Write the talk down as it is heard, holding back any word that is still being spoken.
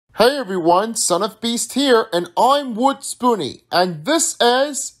Hey everyone, Son of Beast here, and I'm Wood Spoony, and this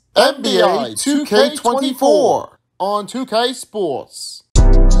is NBA2k24 on 2K Sports.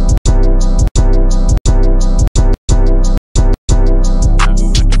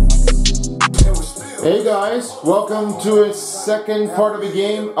 Hey guys, welcome to a second part of the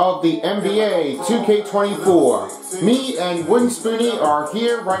game of the NBA 2K24. Me and Wood Spoony are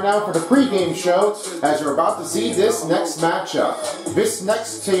here right now for the pregame show as we're about to see this next matchup. This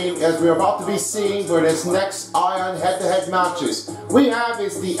next team, as we're about to be seeing for this next Ion head-to-head matches, we have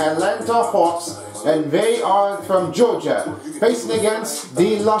is the Atlanta Hawks, and they are from Georgia, facing against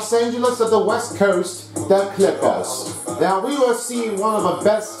the Los Angeles of the West Coast, the Clippers. Now we will see one of the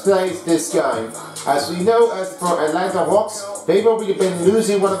best plays this game. As we know, as for Atlanta Hawks, they've already been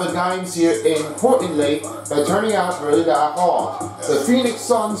losing one of the games here importantly, but turning out really that hard. The Phoenix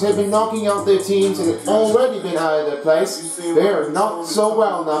Suns have been knocking out their teams that have already been out of their place. They are not so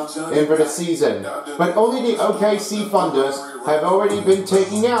well enough in for the season. But only the OKC Thunders have already been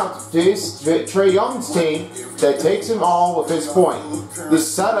taking out this Trae Young's team that takes him all with his point. The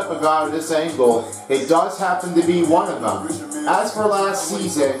setup about this angle, it does happen to be one of them. As for last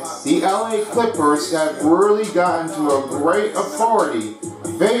season, the LA Clippers have really gotten to a great authority.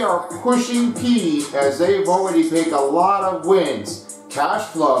 They are pushing P as they've already picked a lot of wins. Cash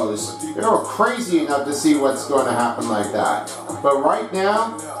flows. They're crazy enough to see what's going to happen like that. But right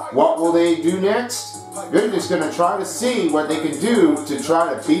now, what will they do next? They're just going to try to see what they can do to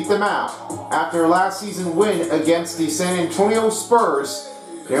try to beat them out. After last season's win against the San Antonio Spurs,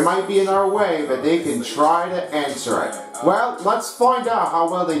 there might be another way that they can try to answer it. Well, let's find out how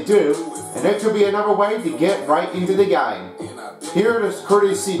well they do, and there could be another way to get right into the game. Here are the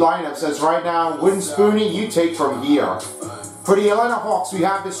courtesy lineups as right now, Wooden Spoony, you take from here. For the Atlanta Hawks, we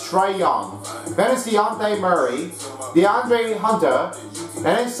have this Trae Young. Then it's Dejounte Murray, DeAndre Hunter,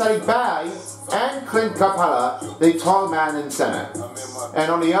 and it's Saddiq Bey, and Clint Capella, the tall man in center.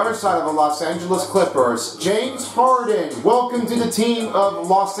 And on the other side of the Los Angeles Clippers, James Harden. Welcome to the team of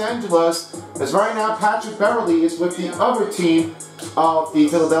Los Angeles, as right now Patrick Beverley is with the other team of the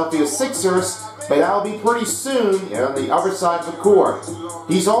Philadelphia Sixers, but that'll be pretty soon on the other side of the court.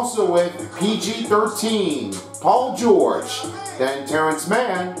 He's also with PG-13, Paul George, then Terrence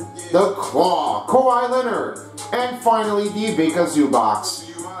Mann, the Claw, Kawhi Leonard, and finally the Ivica Zubac.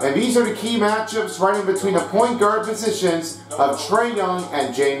 And these are the key matchups right in between the point guard positions of Trae Young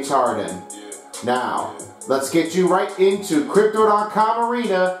and James Harden. Now, let's get you right into Crypto.com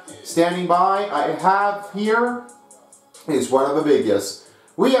Arena. Standing by, I have here is one of the biggest.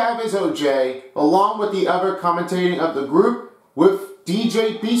 We have his OJ, along with the other commentating of the group with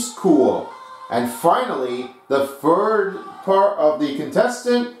DJ Beast Cool. And finally, the third part of the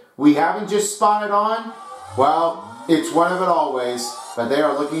contestant we haven't just spotted on. Well, it's one of it always, but they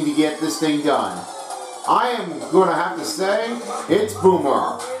are looking to get this thing done. I am going to have to say, it's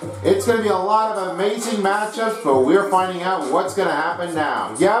Boomer. It's going to be a lot of amazing matchups, but we're finding out what's going to happen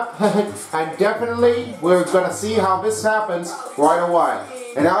now. Yep, and definitely we're going to see how this happens right away.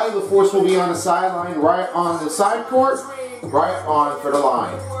 And Ali the Force will be on the sideline, right on the side court, right on for the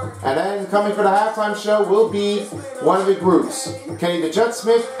line. And then coming for the halftime show will be one of the groups, Kenny the Jet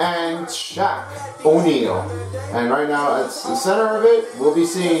Smith and Shaq O'Neal. And right now at the center of it, we'll be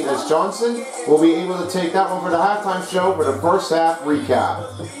seeing as Johnson will be able to take that one for the halftime show for the first half recap.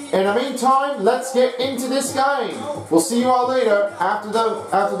 In the meantime, let's get into this game. We'll see you all later after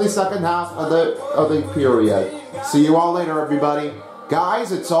the second half of the period. See you all later, everybody.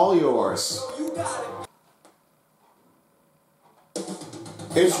 Guys, it's all yours.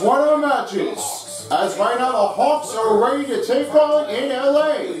 It's one of the matches, as right now the Hawks are ready to take on in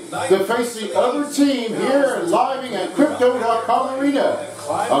LA to face the other team here live at Crypto.com Arena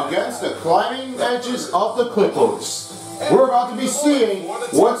against the climbing edges of the Clippers. We're about to be seeing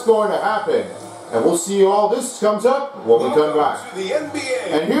what's going to happen. And we'll see you all. This comes up when we come back.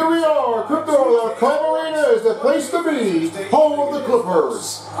 And here we are. Crypto.com Arena is the place to be. Home of the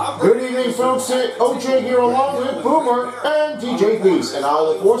Clippers. Good evening, folks. OJ here along with Boomer and DJ Beast. And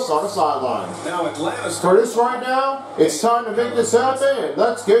I'll, of course, on the sideline. For this right now, it's time to make this happen. And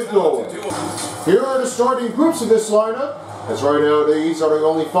let's get going. Here are the starting groups of this lineup. As right now, these are the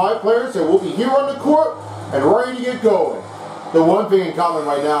only 5 players that will be here on the court and ready to get going. The one thing in common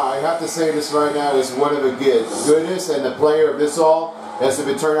right now, I have to say this right now, is one of the goodness and the player of this all has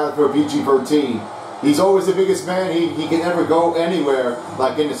been turned out for a PG-13. He's always the biggest man. He can never go anywhere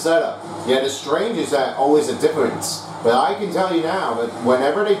like in the setup. Yet the strange is that always a difference. But I can tell you now that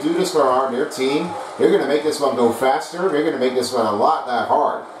whenever they do this for their team, they're going to make this one go faster. They're going to make this one a lot that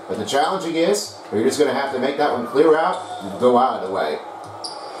hard. But the challenging is, you're just going to have to make that one clear out and go out of the way.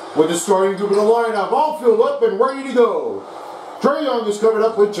 with the starting group of the lineup all filled up and ready to go. Trae Young is covered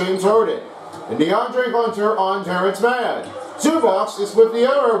up with James Harden. And DeAndre Hunter on Terrence Mann. Zubac is with the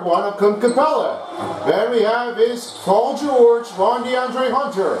other one of Clint Capella. Then we have is Paul George on DeAndre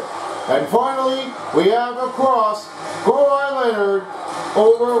Hunter. And finally, we have across Kawhi Leonard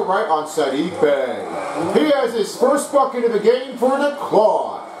over right on Saddiq Bey. He has his first bucket of the game for the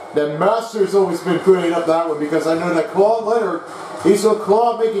Claw. The Master's always been putting up that one because I know that Claude Leonard, he's a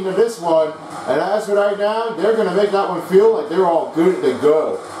claw making of this one. And as for right now, they're going to make that one feel like they're all good to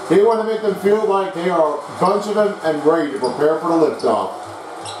go. They want to make them feel like they are a bunch of them and ready to prepare for the liftoff.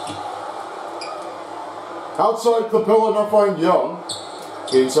 Outside Capella, now find Young.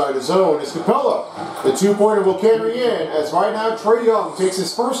 Inside the zone is Capella. The two-pointer will carry in as right now Trae Young takes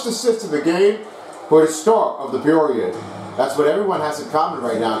his first assist of the game for the start of the period. That's what everyone has in common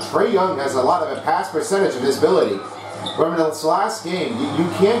right now. Trae Young has a lot of a pass percentage of his ability. Remember this last game, you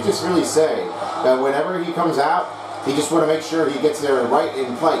can't just really say that whenever he comes out, he just want to make sure he gets there right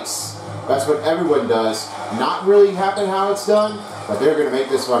in place. That's what everyone does. Not really happen how it's done, but they're going to make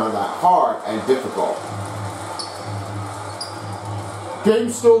this one that hard and difficult.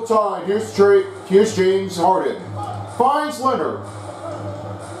 Game still tied. Here's James Harden. Finds Leonard.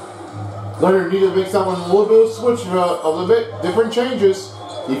 Leonard needed to make that one a little bit of switch, a little bit different changes.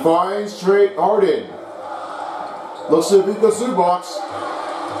 He finds Trae Harden. Looks at Vika Zubac.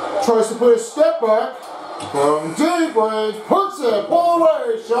 Tries to put a step back. From deep range, puts it, pull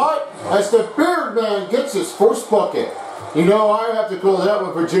away shot as the Beardman gets his first bucket. You know, I have to call that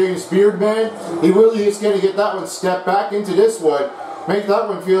one for James Beardman. He really is going to get that one step back into this one. Make that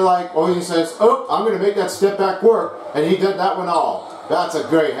one feel like, oh, he says, oh, I'm going to make that step back work. And he did that one all. That's a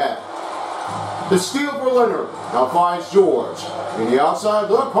great hit. The steal for Leonard. Now finds George. In the outside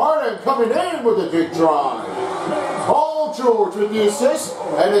look, Harden coming in with a big drive. Paul George with the assist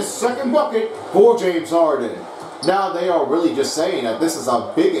and his second bucket for James Harden. Now they are really just saying that this is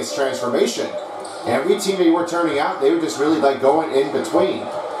our biggest transformation. Every team they were turning out, they were just really like going in between.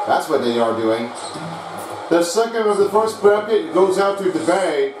 That's what they are doing. The second of the first bucket goes out to the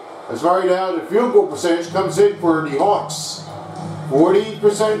Bay. As right now the field goal percentage comes in for the Hawks.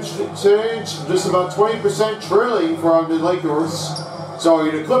 40%, just about 20% trailing from the Lakers.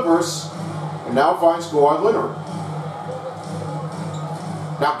 Sorry, the Clippers. And now finds Kawhi Leonard.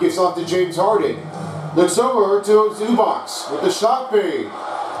 Now gives off to James Harden. Looks over to Zubac with the shot fade.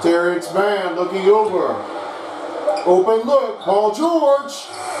 Terrence Mann looking over. Open look, Paul George.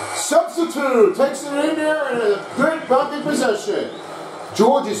 Substitute. Takes it in there and a good bucket possession.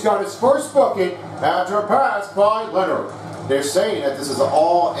 George has got his first bucket after a pass by Leonard. They're saying that this is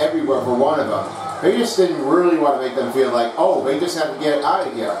all everywhere for one of them. They just didn't really want to make them feel like, oh, they just have to get out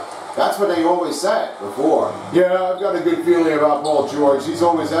of here. That's what they always said before. Yeah, I've got a good feeling about Paul George. He's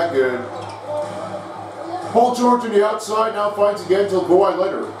always that good. Paul George on the outside now finds again to Kawhi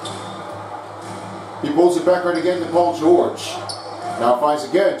Leonard. He pulls it back right again to Paul George. Now finds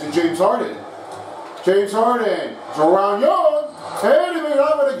again to James Harden. James Harden around Young. And he made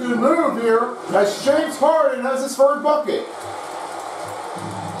out with a good move here as James Harden has his third bucket.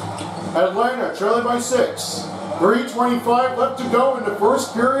 Atlanta trailing by 6. 3:25 left to go in the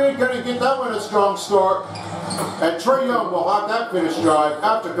first period. Going to get that one a strong start. And Trae Young will have that finished drive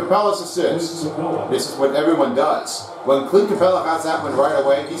after Capella's assist. This is what everyone does. When Clint Capella has that one right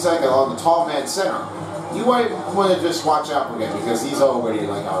away, he's like on the tall man center. You might want to just watch out for him because he's already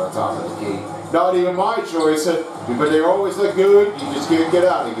like on the top of the key. Not even my choice, but they always look good. You just can't get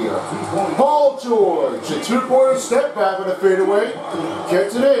out of here. Paul George, a two-pointer step back with a fadeaway,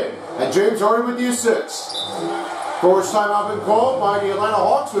 gets it in. And James Harden with the assist. First time I've been called by the Atlanta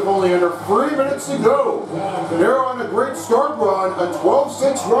Hawks with only under 3 minutes to go. They're on a great start run, a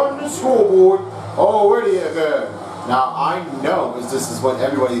 12-6 run to the scoreboard already ahead. Now I know this is what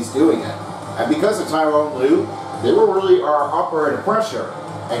everybody's doing it. And because of Tyrone Lue, they were really upper in pressure.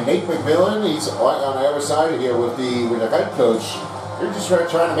 And Nate McMillan, he's on the other side here with the head coach. They're just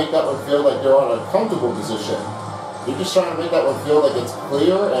trying to make that one feel like they're on a comfortable position. They're just trying to make that one feel like it's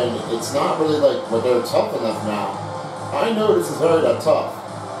clear, and it's not really like well, they're tough enough now. I know this is very tough,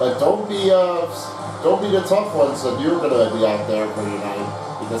 but don't be the tough ones that you're gonna be out there for tonight,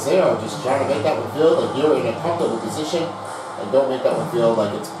 because they are just trying to make that one feel like you're in a comfortable position, and don't make that one feel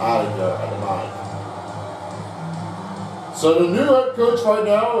like it's out of here at the mind. So the new head coach right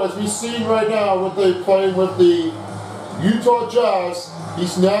now, as we see right now, what they playing with the Utah Jazz,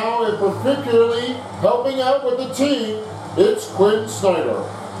 he's now particularly helping out with the team. It's Quinn Snyder.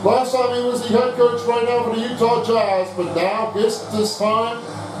 Last time he was the head coach right now for the Utah Jazz, but now this time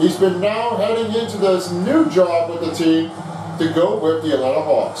he's been now heading into this new job with the team to go with the Atlanta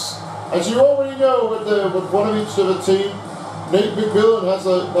Hawks. As you already know, with one of each of the team, Nate McMillan has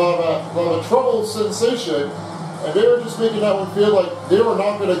a troubled sensation, and they were just making that one feel like they were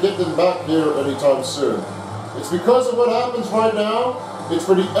not going to get them back here anytime soon. It's because of what happens right now. It's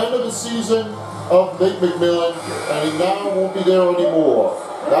for the end of the season of Nate McMillan, and he now won't be there anymore.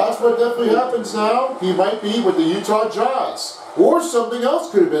 That's what definitely happens now. He might be with the Utah Jazz, or something else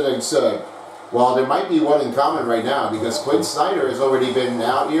could have been said. Well, there might be one in common right now, because Quinn Snyder has already been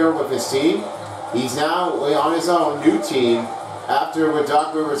out here with his team. He's now on his own new team after with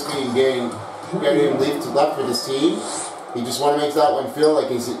Doc Rivers getting him left with his team. He just want to make that one feel like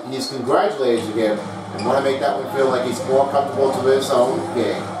he's congratulating him and want to make that one feel like he's more comfortable to his own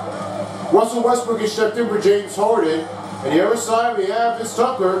game. Russell Westbrook is checked in for James Harden. And the other side we have is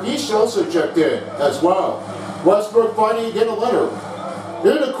Tucker. He's also checked in as well. Westbrook finally getting a letter.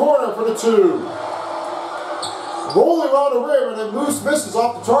 In the corner for the two. Rolling around the rim and then loose misses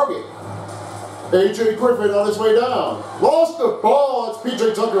off the target. A.J. Griffin on his way down. Lost the ball. It's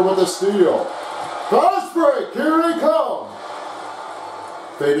P.J. Tucker with the steal. Fast break. Here they come.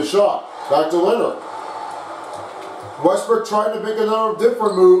 Fade a shot. Back to Leonard. Westbrook trying to make another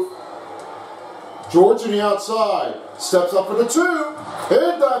different move. George on the outside. Steps up for the two.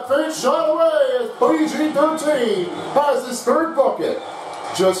 Hit that fade shot away as PG-13 has his third bucket.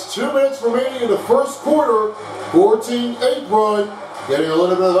 Just 2 minutes remaining in the first quarter. 14-8 run. Getting a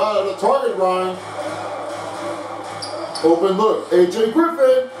little bit of out of the target line. Open look. A.J.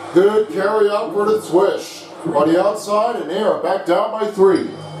 Griffin. Good carry out for the swish. On the outside, and they are back down by 3.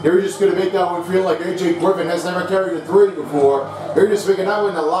 They're just going to make that one feel like A.J. Griffin has never carried a 3 before. They're just making that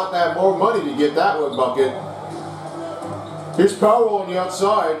one a lot more money to get that one bucket. Here's Powell on the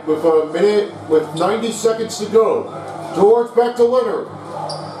outside with a minute, with 90 seconds to go. George back to Leonard.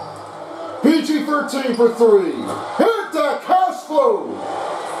 PG-13 for 3. Hit that cash flow.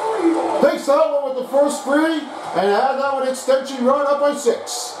 Takes that one with the first free and had that one extension run up by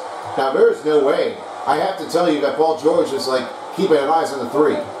 6. Now there's no way. I have to tell you that Paul George is like keeping an eye on the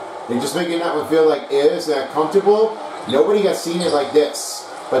 3. They're just making that one feel like it is that comfortable. Nobody has seen it like this.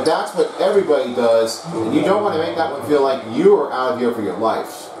 But that's what everybody does, and you don't want to make that one feel like you're out of here for your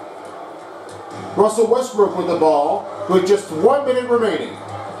life. Russell Westbrook with the ball, with just 1 minute remaining.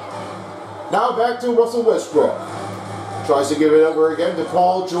 Now back to Russell Westbrook. Tries to give it over again to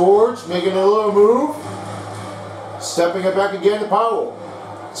Paul George, making a little move. Stepping it back again to Powell.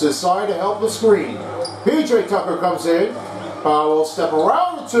 To the side to help the screen. P.J. Tucker comes in. Powell step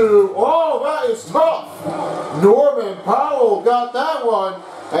around the 2. Oh, that is tough. Norman Powell got that one.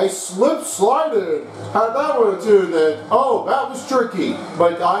 A slip-slided. Had that one too then. Oh, that was tricky.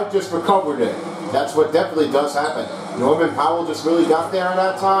 But I just recovered it. That's what definitely does happen. Norman Powell just really got there at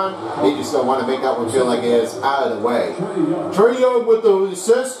that time. They just don't want to make that one feel like it is out of the way. Trae Young with the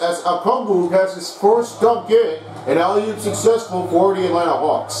assist as Okongwu has his first dunk in. And alley-oop successful for the Atlanta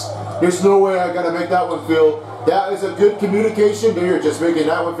Hawks. There's no way I gotta make that one feel. That is a good communication. They're just making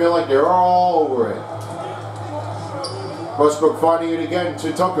that one feel like they're all over it. Westbrook finding it again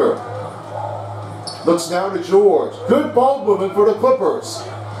to Tucker. Looks down to George. Good ball movement for the Clippers.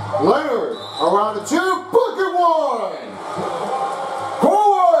 Leonard around the 2. Bucket one!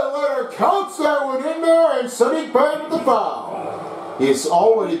 Kawhi Leonard counts that one in there and sending back with the foul. He's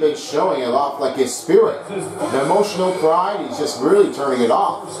already been showing it off like his spirit. The emotional pride, he's just really turning it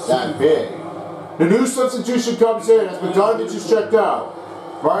off that big. The new substitution comes in as Bogdanovich is checked out.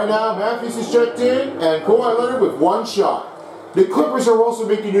 Right now, Matthews is checked in and Kawhi Leonard with 1 shot. The Clippers are also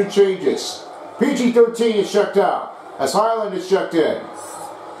making new changes. PG-13 is checked out as Highland is checked in.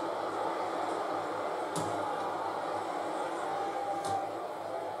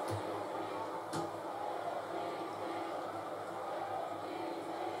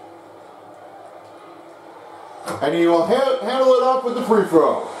 And he will handle it up with the free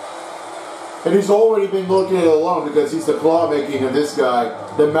throw. And he's already been looking at it alone because he's the claw making of this guy.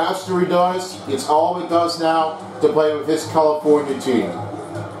 The master he does, it's all he does now to play with his California team.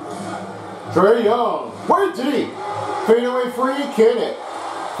 Trae Young, way deep. Fadeaway free, can it.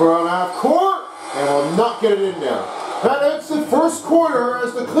 From half court, and will not get it in there. That ends the first quarter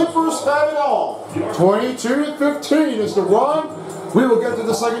as the Clippers have it all. 22-15 is the run. We will get to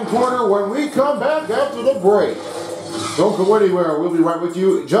the second quarter when we come back after the break. Don't go anywhere. We'll be right with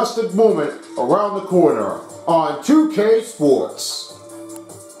you in just a moment around the corner on 2K Sports.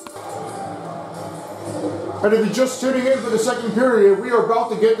 And if you're just tuning in for the second period, we are about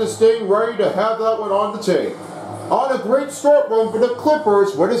to get this thing ready to have that one on the tape. On a great start run for the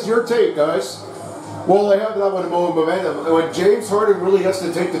Clippers. What is your take, guys? Well, they have that one momentum. When James Harden really has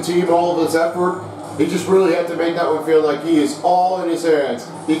to take the team all of his effort, He just really had to make that one feel like he is all in his hands.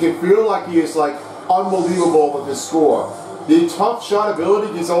 He can feel like he is like unbelievable with his score. The tough shot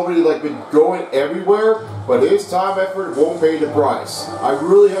ability has already like been going everywhere, but his time effort won't pay the price. I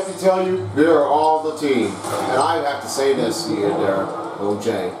really have to tell you, they are all the team. And I have to say this here, there,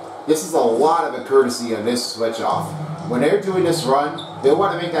 OJ. This is a lot of a courtesy on this switch off. When they're doing this run, they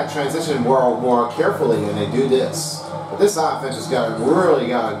want to make that transition more carefully, and they do this. But this offense has really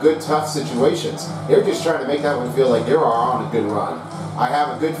got good tough situations. They're just trying to make that one feel like they are on a good run. I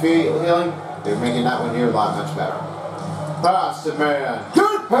have a good feeling they're making that one here a lot much better. Pass to man.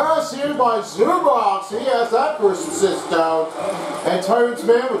 Good pass here by Zubox. He has that first assist down. And Tyrant's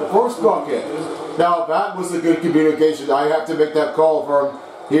man with the first bucket. Now that was a good communication. I have to make that call from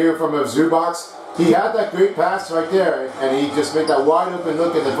here from a Zubox. He had that great pass right there, and he just made that wide open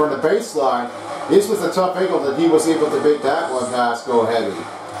look in front of the baseline. This was a tough angle that he was able to make that one pass go heavy.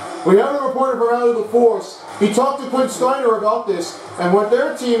 We have a reporter from out of the force. He talked to Quinn Snyder about this, and when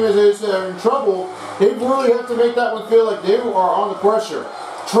their team is in trouble, they really have to make that one feel like they are on the pressure.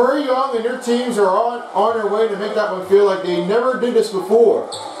 Trae Young and their teams are on their way to make that one feel like they never did this before.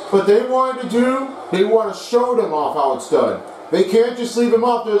 But they want to show them off how it's done. They can't just leave them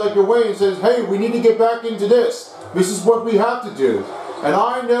off there like their way and says, hey, we need to get back into this. This is what we have to do. And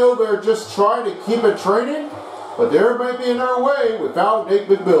I know they're just trying to keep it training, but there might be another way without Nate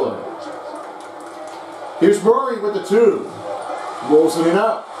McMillan. Here's Murray with the 2. Rolls it in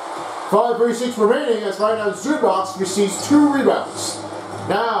out. 5:36 remaining as right now Zubox receives 2 rebounds.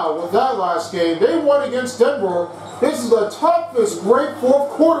 Now, with that last game, they won against Denver. This is the toughest great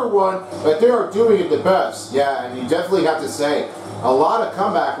fourth quarter run that they are doing it the best. Yeah, and you definitely have to say, a lot of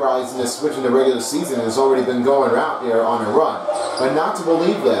comeback rallies in this switch in the regular season has already been going around there on a run. But not to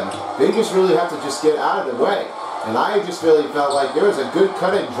believe them, they just really have to just get out of the way. And I just really felt like there was a good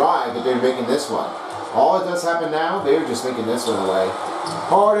cut-in drive that they're making this one. All that does happen now, they're just making this one away.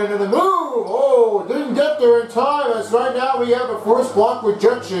 Hard into the move! Oh, didn't get there in time, as right now we have a first block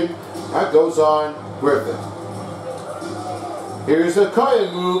rejection. That goes on Griffin. Here's a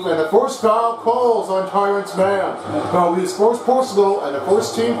cut-in move, and the first foul calls on Tyrant's man. That'll be his first personal and the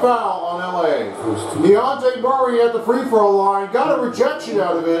first team foul on LA. Deontay Murray at the free throw line got a rejection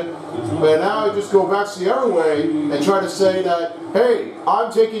out of it, but now he just go back the other way and try to say that, hey,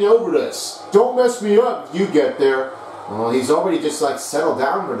 I'm taking over this. Don't mess me up if you get there. Well, he's already just like settled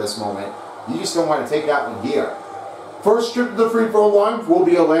down for this moment. You just don't want to take that one here. First trip to the free throw line will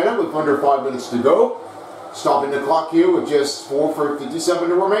be Atlanta with under 5 minutes to go. Stopping the clock here with just 4:57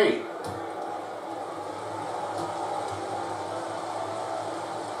 to remain.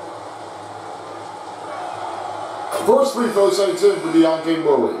 First free throw sets in for Deontay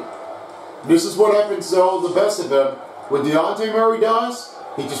Murray. This is what happens though, the best of them. What Deontay Murray does,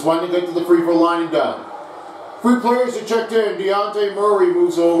 he just wanted to get to the free throw line and done. 3 players are checked in. Deontay Murray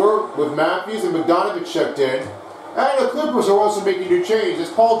moves over with Matthews and Bogdanovich checked in. And the Clippers are also making new change as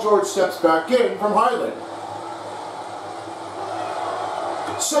Paul George steps back in from Highland.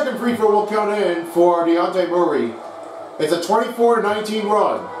 Second free throw will count in for Deontay Murray. It's a 24-19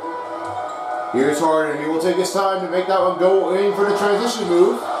 run. Here's Harden. He will take his time to make that one go in for the transition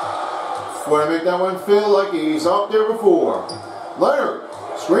move. Want to make that one feel like he's up there before. Leonard,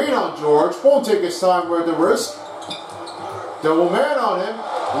 screen on George. Won't take his time worth the risk. Double man on him.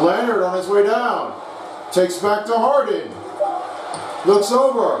 Leonard on his way down. Takes back to Harden. Looks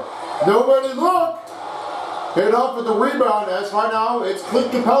over. Nobody look. Hit off with the rebound as right now it's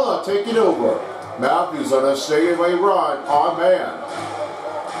Clint Capella taking over. Matthews on a straightaway run on man.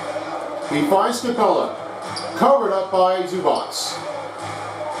 He finds Capella. Covered up by Zubox.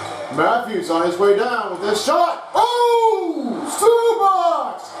 Matthews on his way down with this shot. Oh!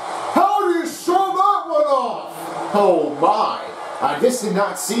 Zubox! How do you show that one off? Oh my. I just did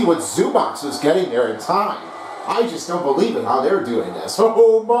not see what Zubox was getting there in time. I just don't believe it how they're doing this.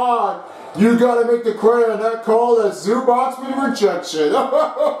 Oh my. You gotta make the credit on that call that Zubox with rejection. I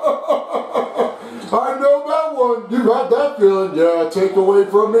know that one. You had that feeling. Yeah, take away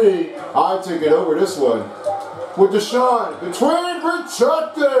from me. I take it over this one. With Deshaun, between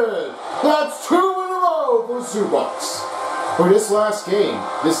rejected. That's 2 in a row for Zubox. For this last game,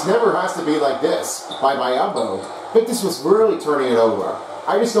 this never has to be like this by Biombo. But this was really turning it over.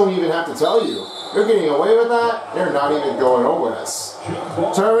 I just don't even have to tell you. They're getting away with that. They're not even going over this.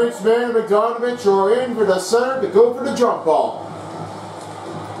 Terrence Mann and Bogdanovich are in for the center to go for the jump ball.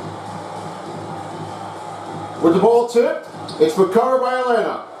 With the ball tipped, it's recovered by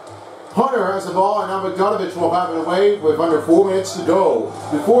Atlanta. Hunter has the ball and now Bogdanovich will have it away with under 4 minutes to go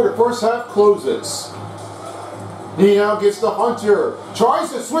before the first half closes. He now gets the Hunter.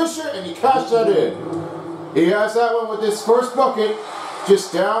 Tries to switch it, and he cashed that in. He has that one with his first bucket.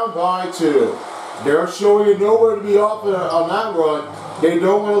 Just down by 2. They're showing you nowhere to be off on that run. They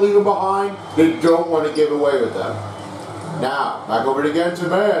don't want to leave him behind. They don't want to give away with them. Now, back over again to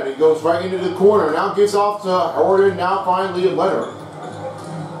Man. He goes right into the corner. Now gives off to Harden. Now finally Leonard.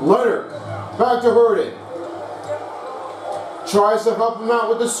 Leonard. Back to Harden. Tries to help him out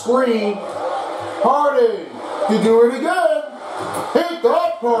with the screen. Harden. To do it again. Hit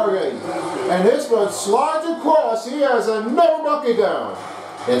that target. And this one slides across. He has another bucket down.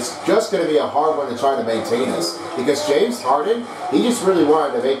 It's just going to be a hard one to try to maintain this. Because James Harden, he just really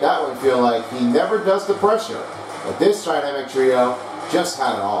wanted to make that one feel like he never does the pressure. But this dynamic trio just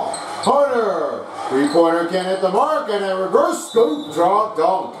had it all. Hunter, 3-pointer can't hit the mark, and a reverse scoop draw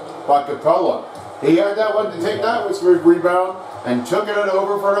dunk by Capella. He had that one to take that with smooth rebound and took it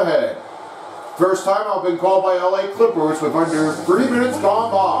over for the head. First time I've been called by LA Clippers with under 3 minutes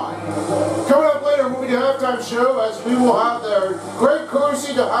gone by. Coming up later will be the halftime show as we will have their great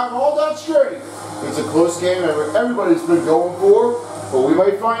courtesy to have all that straight. It's a close game that everybody's been going for, but we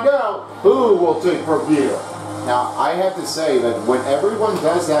might find out who will take from here. Now, I have to say that when everyone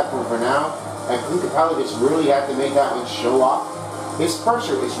does that for now, I think Capella just really have to make that one show off. His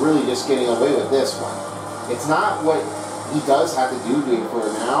pressure is really just getting away with this one. It's not what he does have to do for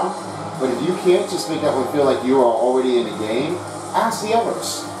now, but if you can't just make that one feel like you are already in the game, ask the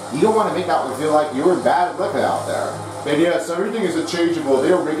others. You don't want to make that one feel like you're in bad liquor out there. And yes, everything is changeable.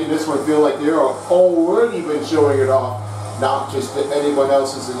 They are making this one feel like they are already been showing it off. Not just that anyone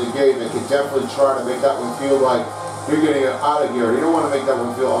else is in the game. They can definitely try to make that one feel like they're getting it out of here. They don't want to make that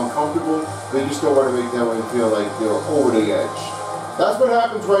one feel uncomfortable. They just don't want to make that one feel like they're over the edge. That's what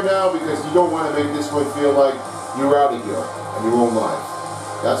happens right now because you don't want to make this one feel like you're out of here in your own life.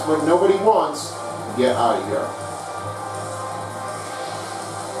 That's what nobody wants to get out of here.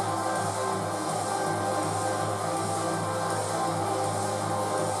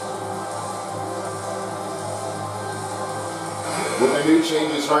 With the new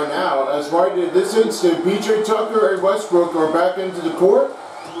changes right now, as right at this instant, PJ Tucker and Westbrook are back into the court.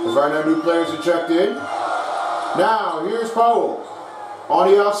 As right now, new players are checked in. Now, here's Powell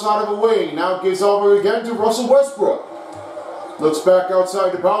on the outside of the wing. Now gives over again to Russell Westbrook. Looks back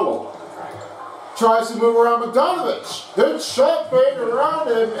outside to Powell. Tries to move around Bogdanovich. Good shot fade around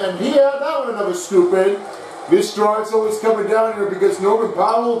him, and he had that one another scoop in. This drive's always coming down here because Norman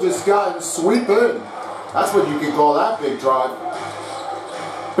Powell just got sweep in. That's what you can call that big drive.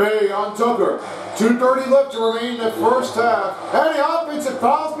 Bay on Tucker. 2:30 left to remain in the first half. And the offensive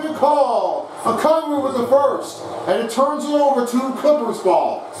foul's been called. Okongwu with the first. And it turns it over to Clippers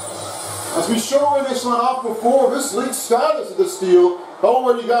ball. As we show in this one off before, this league status of the steal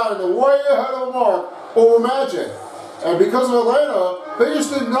already got in the way ahead of the mark over Magic. And because of Atlanta, they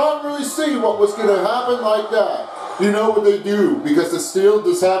just did not really see what was going to happen like that. You know what they do, because the steal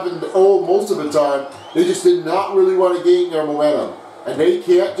just happened most of the time. They just did not really want to gain their momentum. And they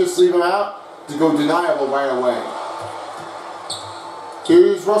can't just leave them out to go deniable right away.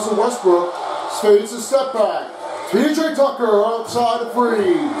 Here's Russell Westbrook. Fades a step back. PJ Tucker outside the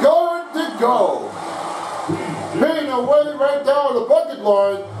free. Good to go. Paying away right down the bucket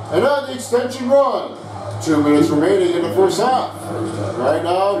line and on the extension run. 2 minutes remaining in the first half. Right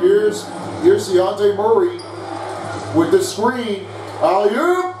now, here's Dejounte Murray with the screen.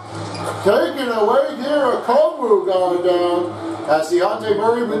 Alley-oop. Taken away here. Okongwu got down as Dejounte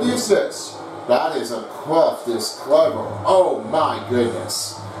Murray with the assist. That is a this clever. Oh my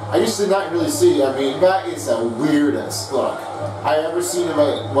goodness. I just did not really see. I mean, that is the weirdest look I ever seen of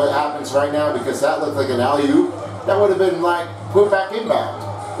what happens right now, because that looked like an alley-oop. That would have been like put back inbound.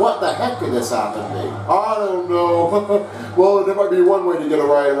 What the heck could this happen to be? I don't know. Well, there might be one way to get a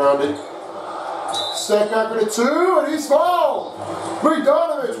right around it. Step back with a 2, and he's fouled.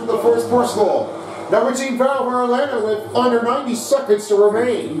 Bogdanovich with the first personal. Number 10 foul for Atlanta with under 90 seconds to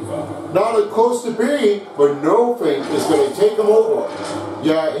remain. Not as close to being, but nothing is going to take him over.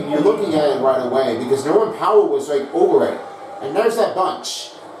 Yeah, and you're looking at it right away because Norman Powell was like over it. And there's that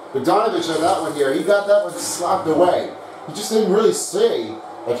bunch. Bogdanovich on that one here, he got that one slapped away. He just didn't really see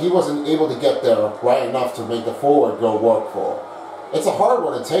that he wasn't able to get there right enough to make the forward go work for. It's a hard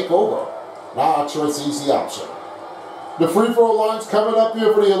one to take over. Not sure it's an easy option. The free throw line's coming up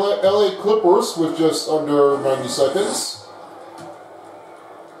here for the LA Clippers with just under 90 seconds.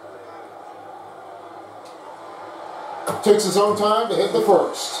 Takes his own time to hit the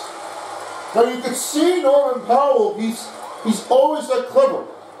first. Now you can see Norman Powell, he's always that clever.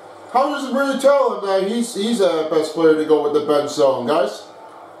 How does it really tell him that he's a best player to go with the bench zone, guys?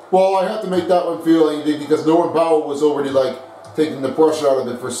 Well, I have to make that one feeling because Norman Powell was already like taking the pressure out of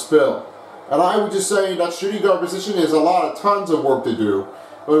it for Spill. And I would just say that shooting guard position is tons of work to do.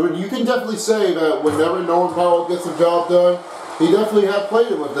 But you can definitely say that whenever Norman Powell gets the job done, he definitely had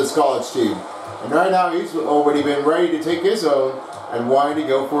played it with this college team. And right now he's already been ready to take his own and wanting to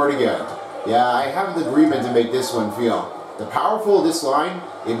go for it again. Yeah, I have an agreement to make this one feel. The powerful of this line,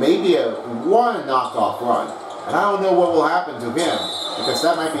 it may be a one knockoff run. And I don't know what will happen to him, because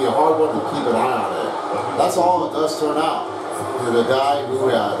that might be a hard one to keep an eye on it. That's all it does turn out for the guy who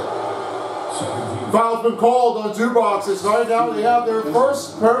had it. Foul's been called on Zubac. It's right now they have their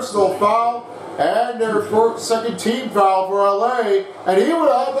first personal foul and their second team foul for LA, and he would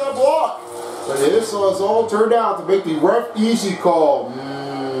have that block. But this was all turned out to make the ref easy call.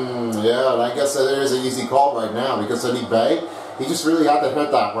 Yeah, and I guess that there is an easy call right now because Sadiq Bey, he just really had to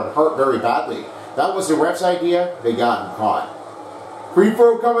hit that one, hurt very badly. That was the ref's idea. They got him caught. Free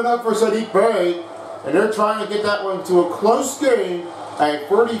throw coming up for Sadiq Bey, and they're trying to get that one to a close game, a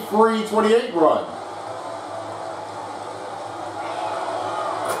 33-28 run.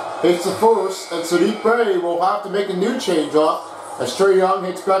 It's the first, and Sadiq Bey will have to make a new change-off as Trae Young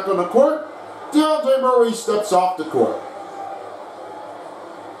hits back on the court. DeAndre Murray steps off the court.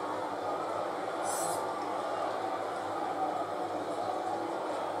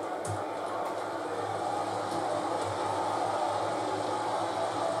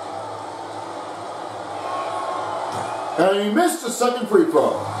 And he missed the second free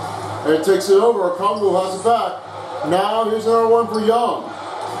throw. And takes it over. Congo has it back. Now here's another one for Young.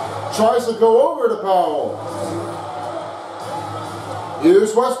 Tries to go over to Powell.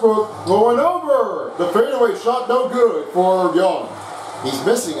 Here's Westbrook going over. The fadeaway shot no good for Young. He's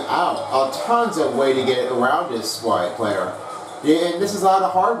missing out on tons of way to get around this player. Yeah, and this is how the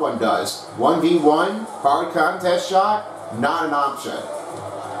hard one does. 1v1, hard contest shot, not an option.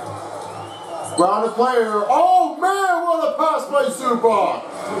 Round the player. Oh man, what a pass by Zubac.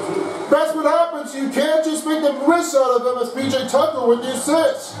 That's what happens. You can't just make the miss out of him as PJ Tucker with the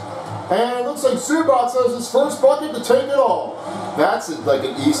assist. And it looks like Zubac has his first bucket to take it all. That's like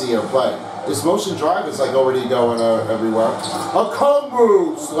an easier play. This motion drive is like already going everywhere. A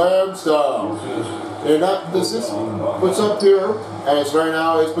Kumbu slams down. And this is what's up here. And it's right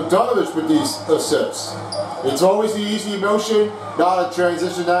now, it's Bogdanovich with these assists. It's always the easy motion, not a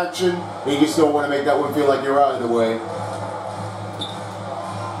transition action. And you just don't want to make that one feel like you're out of the way.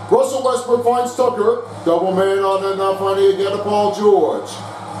 Russell Westbrook finds Tucker. Double man on and now finally again to Paul George.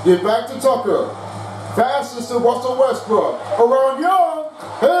 Get back to Tucker. Fastest to Russell Westbrook. Around Young.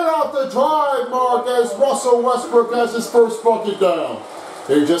 Hit off the drive mark as Russell Westbrook has his first bucket down.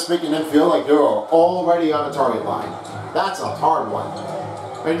 They're just making them feel like they're already on the target line. That's a hard one.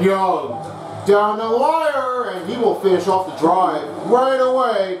 And Young down the wire, and he will finish off the drive right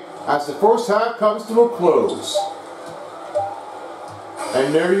away as the first half comes to a close.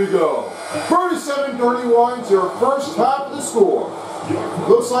 And there you go. 37-31 is your first half of the score.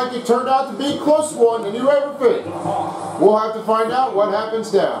 Looks like it turned out to be a close one than you ever think. We'll have to find out what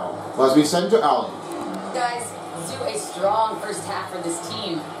happens now as we send to Allie. Guys, do a strong first half for this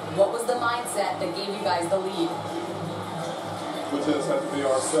team. What was the mindset that gave you guys the lead? We just have to be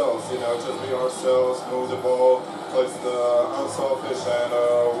ourselves, just be ourselves, move the ball, play the unselfish, and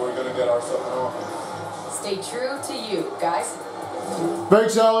we're going to get ourselves an offense. Stay true to you, guys.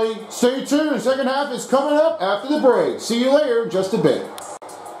 Thanks, Allie. Stay tuned. Second half is coming up after the break. See you later in just a bit.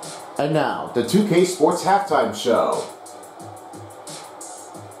 And now, the 2K Sports Halftime Show.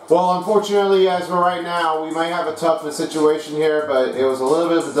 Well, unfortunately, as for right now, we might have a tough situation here, but it was a little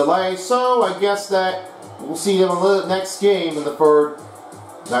bit of a delay, so I guess that we'll see them in the next game in the third.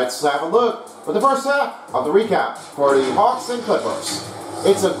 Let's have a look at the first half of the recap for the Hawks and Clippers.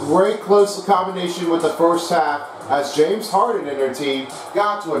 It's a great close combination with the first half as James Harden and their team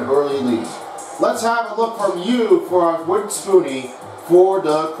got to an early lead. Let's have a look from you for Wooden Spoonie for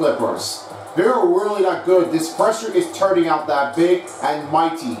the Clippers. They're really not good. This pressure is turning out that big and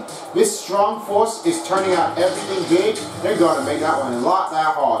mighty. This strong force is turning out everything big. They're going to make that one a lot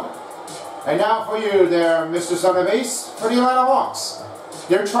that harder. And now for you there, Mr. Son of Ace, for the Atlanta Hawks.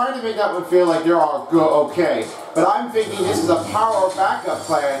 They're trying to make that one feel like they're all good, okay. But I'm thinking this is a power backup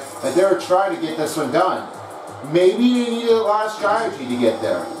plan that they're trying to get this one done. Maybe they need a lot of strategy to get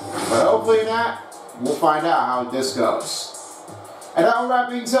there. But hopefully not. We'll find out how this goes. And that'll wrap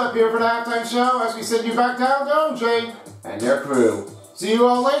things up here for the halftime show as we send you back down to OJ and their crew. See you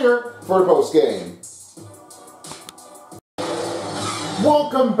all later for the post game.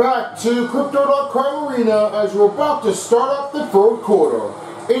 Welcome back to Crypto.com Arena as we're about to start up the third quarter.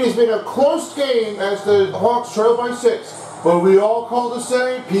 It has been a close game as the Hawks trail by 6. But we all call the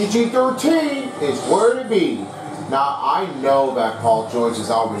same, PG-13 is where to be. Now, I know that Paul George is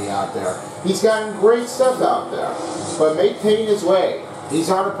already out there. He's gotten great stuff out there. But maintain his way. He's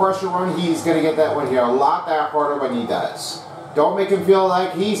on a pressure run. He's going to get that one here a lot that harder when he does. Don't make him feel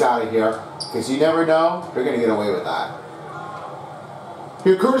like he's out of here, because you never know, they're going to get away with that.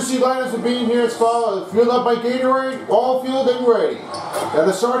 Your courtesy lineups are being here as follows. Fueled up by Gatorade, all fueled and ready. Now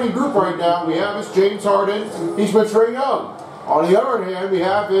the starting group right now we have is James Harden. He's with Trae Young. On the other hand, we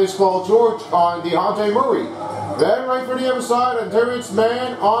have is Paul George on DeJounte Murray. Then right for the other side, on Terrence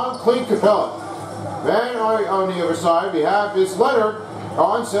Mann on Clint Capella. Then on the other side, we have is Leonard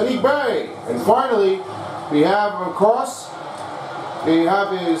on Sadiq Bey. And finally, we have across, we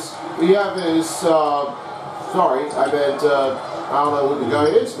have his, sorry, I meant, I don't know who the guy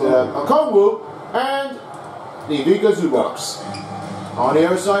is, but Okongwu and the Ivica Zubac. On the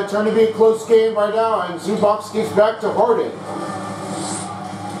other side, turning to be a close game right now, and Zubac gives back to Harden.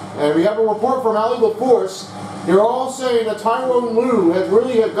 And we have a report from Ali LaForce. They're all saying that Tyronn Lue has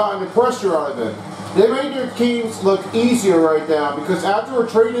really gotten the pressure out of him. They made their teams look easier right now because after a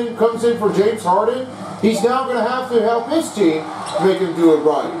trade-in comes in for James Harden, he's now going to have to help his team make him do it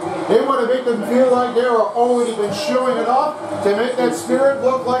right. They want to make them feel like they are already been showing enough to make that spirit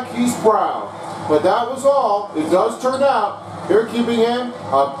look like he's proud. But that was all. It does turn out they're keeping him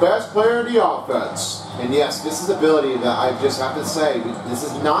a best player in the offense. And yes, this is ability that I just have to say, this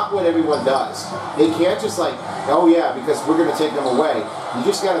is not what everyone does. They can't just like, oh yeah, because we're going to take them away. You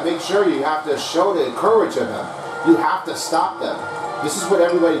just got to make sure you have to show the courage of them. You have to stop them. This is what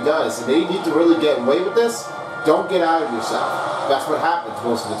everybody does. And they need to really get away with this. Don't get out of yourself. That's what happens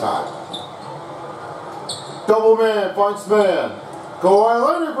most of the time. Double man finds man. Kawhi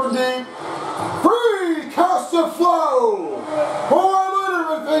Leonard from deep. Free cast to flow. Kawhi Leonard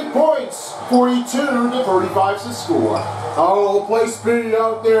with 8 points. 42-35 to score. Oh, play speed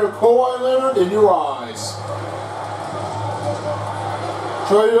out there. Kawhi Leonard in your eyes.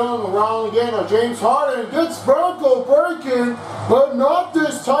 Trae Young around again on James Harden. Gets Bronco breaking, but not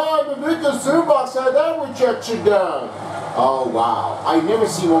this time. And Ivica Zubac had that rejection down. Oh, wow. I never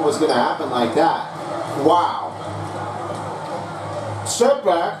seen what was going to happen like that. Wow. Step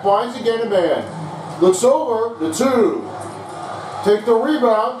back, finds again a man. Looks over, the 2. Take the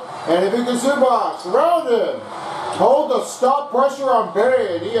rebound, and Ivica Zubac around him. Hold the stop pressure on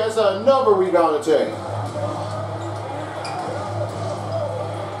Bey, and he has another rebound to take.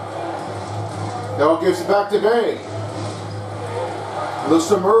 Now gives it back to Bey. Looks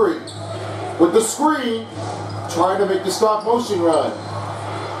to Murray with the screen, trying to make the stop motion run.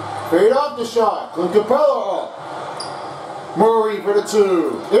 Fade off the shot. Clint Capella up. Murray for the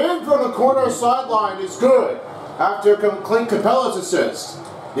 2. In from the corner sideline is good after Clint Capella's assist.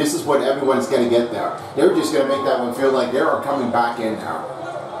 This is what everyone's going to get there. They're just going to make that one feel like they are coming back in now.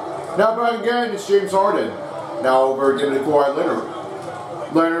 Now back again is James Harden. Now over again to Kawhi Leonard.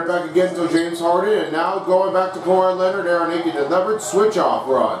 Leonard back again to James Harden, and now going back to Kawhi Leonard. They are making a levered switch-off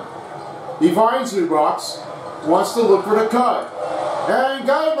run. He finds Zubac, wants to look for the cut. And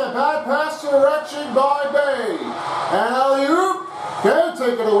got him a bad pass direction by Bey. And alley-oop, can't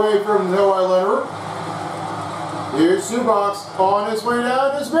take it away from Kawhi Leonard. Here's Zubac on his way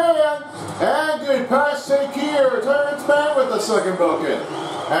down his man. And good pass take here. Terrence Mann with the second bucket.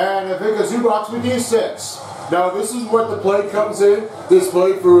 And Ivica Zubac with the assist. Now this is what the play comes in. This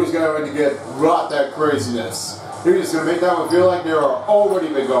playthrough is going to get right that craziness. They're just going to make that one feel like they're already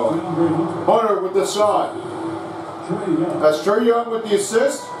been going. Hunter with the shot. That's Trae Young with the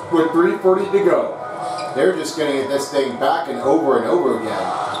assist with 3:40 to go. They're just going to get this thing back and over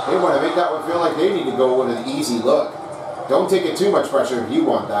again. They want to make that one feel like they need to go with an easy look. Don't take it too much pressure if you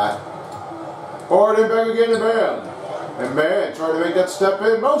want that. Harden back again to Mann. And Mann trying to make that step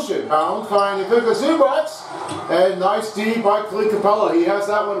in motion. Bound, finding Ivica Zubac. And nice D by Clint Capella. He has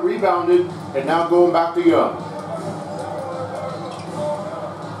that one rebounded. And now going back to Young.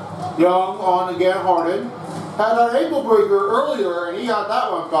 Young on again, Harden. Had an ankle breaker earlier, and he got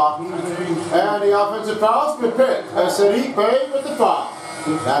that one popped. And the offensive foul's been picked. I said he paid with the foul.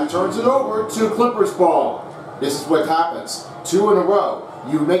 That turns it over to Clippers ball. This is what happens. 2 in a row.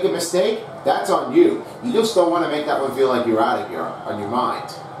 You make a mistake, that's on you. You just don't want to make that one feel like you're out of here on your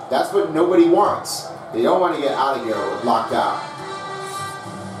mind. That's what nobody wants. They don't want to get out of here locked out.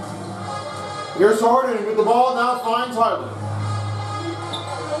 Here's Harden with the ball, now finds Tyler.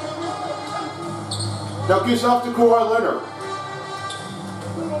 Now gives off to Kawhi Leonard.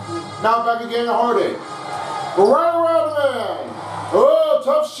 Now back again to Harden. Right around the man. Oh,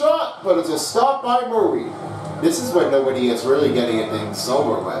 tough shot, but it's a stop by Murray. This is what nobody is really getting things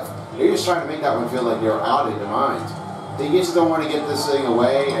over with. They're just trying to make that one feel like you're out of your mind. They just don't want to get this thing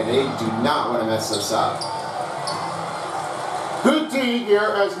away, and they do not want to mess this up. Good D here,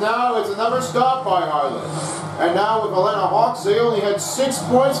 as now it's another stop by Highland. And now with Atlanta Hawks, they only had 6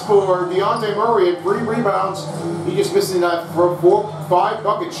 points for Deontay Murray and 3 rebounds. He just missing that for 5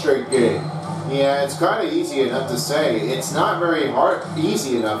 bucket straight game. Yeah, it's kind of easy enough to say. It's not very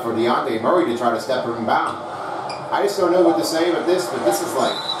easy enough for Deontay Murray to try to step him bound. I just don't know what to say about this, but this is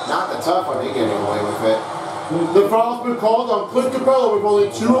like not the tough one. They're getting away with it. The foul's been called on Clint Capella with only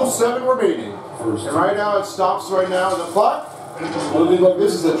 2:07 remaining. And right now it stops right now in the clock. Look,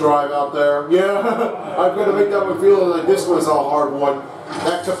 this is a drive out there. Yeah, I'm going to make that one feel like this was a hard one.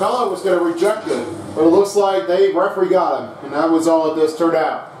 That Capella was going to reject it, but it looks like the referee got him, and that was all it does turn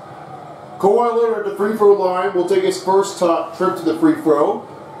out. Kawhi Leonard at the free throw line will take his first trip to the free throw,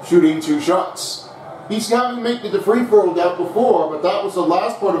 shooting 2 shots. He's having made the free throw down before, but that was the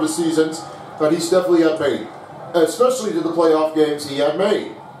last part of his seasons that he's definitely had made, especially to the playoff games he had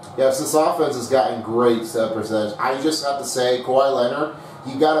made. Yes, this offense has gotten great percentage. I just have to say, Kawhi Leonard,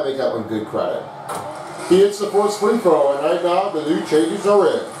 you got to make that one good credit. He hits the first free throw, and right now the new changes are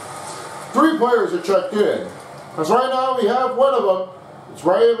in. 3 players are checked in. Because right now we have one of them. It's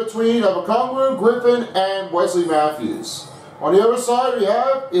right in between Abakongwu, Griffin, and Wesley Matthews. On the other side we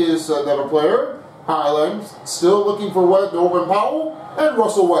have is another player, Highland, still looking for Norman Powell, and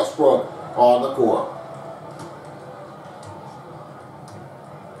Russell Westbrook on the court.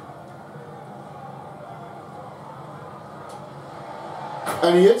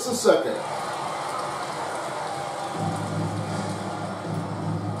 And he hits the second.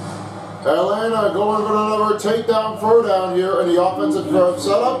 Atlanta going for another takedown, throw down here in the offensive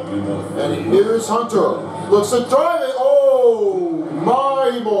setup. And here's Hunter. Looks to drive it. Oh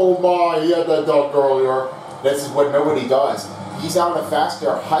my. He had that dunk earlier. This is what nobody does. He's on a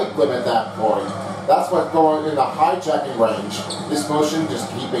faster height limit at that point. That's what's going in the hijacking range. This motion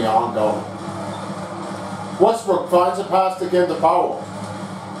just keeping on going. Westbrook finds a pass again to Powell.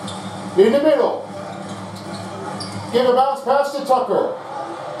 In the middle. Give a bounce pass to Tucker.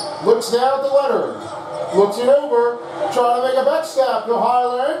 Looks down at the Leonard. Looks it over. Trying to make a backstab to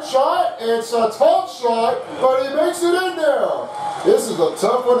Highland. Shot. It's a tough shot, but he makes it in there. This is a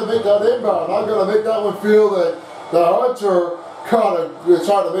tough one to make that inbound. I'm going to make that one feel that the Hunter kind of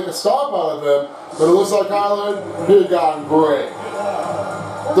trying to make a stop out of him, but it looks like Highland, he got him great.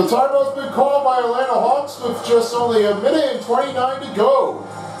 The timeout's been called by Atlanta Hawks with just only 1:29 to go.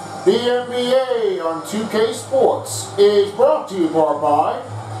 The NBA on 2K Sports is brought to you by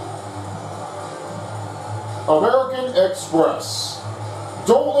American Express.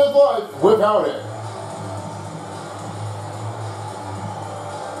 Don't live life without it.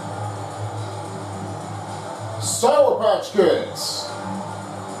 Sour Patch Kids.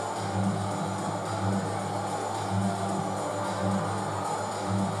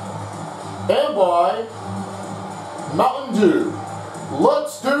 And by Mountain Dew.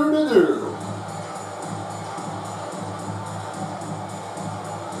 Let's do the do.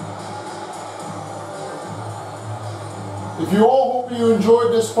 If you all hope you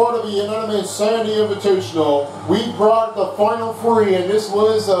enjoyed this part of the Unanimous Sandy Invitational, we brought the final 3, and this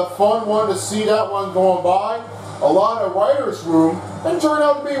was a fun one to see that one going by. A lot of writer's room, and turned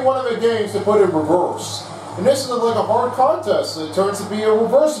out to be one of the games to put in reverse. And this is like a hard contest. It turns to be a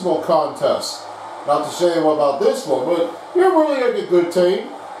reversible contest. Not to say about this one, but you're really like a good team.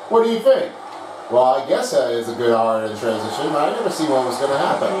 What do you think? Well, I guess that is a good hard transition. I never see what was going to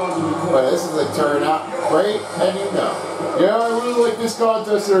happen. But this is a turn out great, and you know. Yeah, I really like this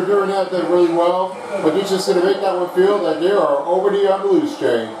contest. They're doing that really well. But you're just going to make that one feel that they are already on the loose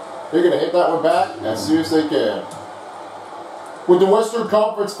chain. They're going to hit that one back as soon as they can. With the Western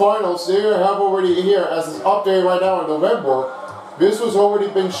Conference Finals, they have already here, as it's updated right now in November, this has already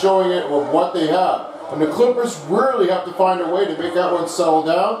been showing it with what they have. And the Clippers really have to find a way to make that one settle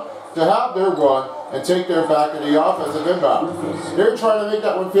down, to have their run, and take their back in the offensive inbound. They're trying to make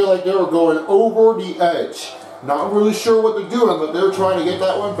that one feel like they were going over the edge. Not really sure what they're doing, but they're trying to get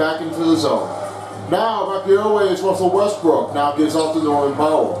that one back into the zone. Now, back the other way is Russell Westbrook. Now gives off to Norman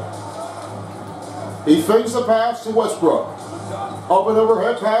Powell. He fakes the pass to Westbrook. Up and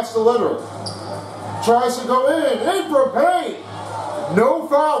overhead pass to Leonard. Tries to go in for paint. No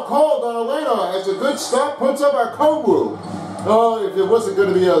foul called on Atlanta as a good stop puts up at Abakongwu. Oh, if it wasn't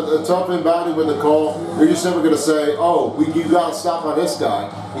going to be a tough inbounding with the call, you're just never going to say, oh, you got to stop on this guy,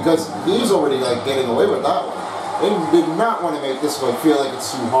 because he's already like getting away with that one. They did not want to make this one feel like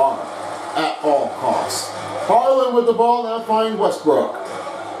it's too hard at all costs. Harlan with the ball, now finds Westbrook.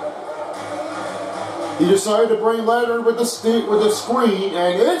 He decided to bring Leonard with the screen,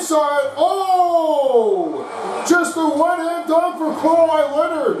 and inside, oh! Just a one-hand dunk for Kawhi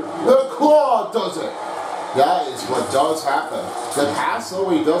Leonard. The claw does it. That is what does happen. The pass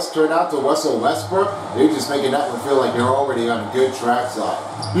always does turn out to Russell Westbrook. They're just making that one feel like they're already on a good track side.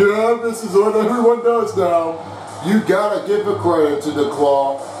 Yeah, this is what everyone does now. You gotta give the credit to the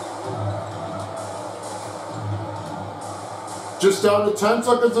claw. Just down to 10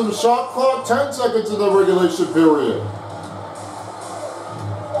 seconds on the shot clock, 10 seconds in the regulation period.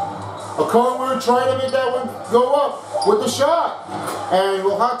 Okongwu trying to make that one go up with the shot. And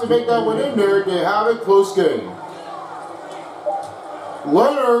we'll have to make that one in there to have a close game.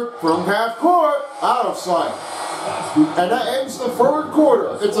 Leonard from half court, out of sight. And that ends the third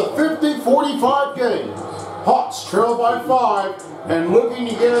quarter. It's a 50-45 game. Hawks trail by 5 and looking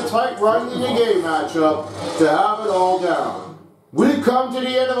to get a tight right in the game matchup to have it all down. We come to the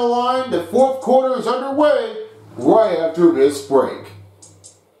end of the line. The fourth quarter is underway right after this break.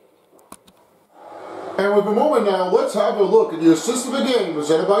 And with a moment now, let's have a look at the assist of the game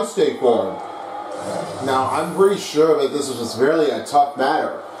presented by State Farm. Now, I'm pretty sure that this was really a tough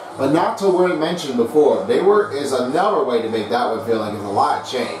matter, but not to what I mentioned before. Is another way to make that one feel like it's a lot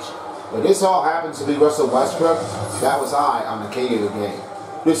of change. But this all happens to be Russell Westbrook. That was high on the key of the game.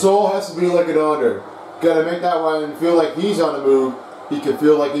 This all has to be like an under. Gotta make that one feel like he's on the move. He could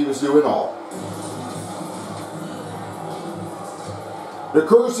feel like he was doing all. The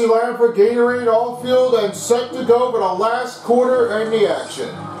courtesy line for Gatorade all field and set to go for the last quarter and the action.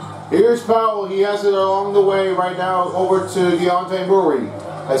 Here's Powell. He has it along the way right now over to Deontay Murray.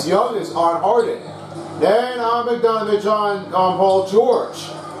 As Young is on Harden. Then on McDonough on Paul George.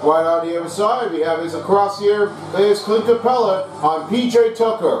 Right on the other side, we have his across here is Clint Capella on PJ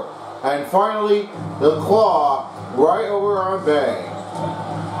Tucker. And finally, the claw right over on Bay.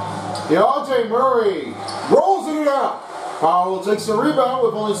 Deontay Murray rolls it out. Powell takes the rebound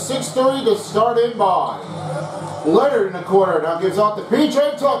with only 6:30 to start in by. Leonard in the corner now gives out to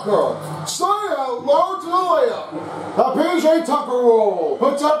PJ Tucker. Stay out low to the layup. The PJ Tucker roll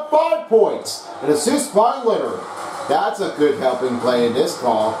puts up 5 points. An assist by Leonard. That's a good helping play in this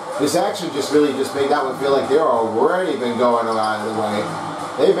call. This action just really made that one feel like they're already been going around the way.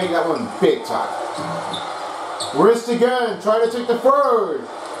 They make that one big time. Wrist again, trying to take the third.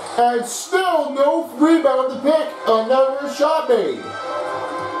 And still no rebound to pick. Another shot made.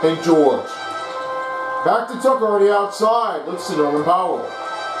 And George. Back to Tucker on the outside. Looks to Norman Powell.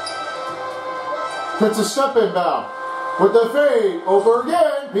 Puts a step inbound. With the fade, over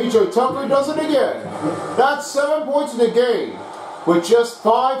again. PJ Tucker does it again. That's 7 points in the game. With just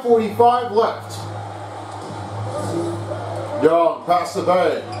 5:45 left. Young past the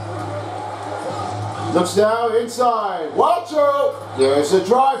bay. Looks down inside. Watch out! There's a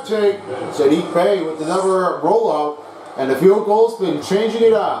drive take. Sadiq Bey with another rollout. And the field goal's been changing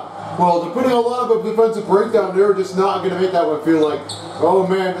it out. Well, they're putting a lot of a defensive breakdown. They're just not going to make that one feel like, oh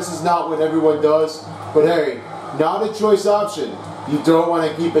man, this is not what everyone does. But hey, not a choice option. You don't want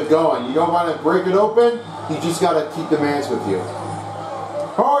to keep it going. You don't want to break it open. You just got to keep the mans with you.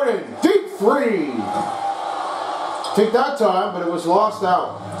 Harden, deep three. Take that time, but it was lost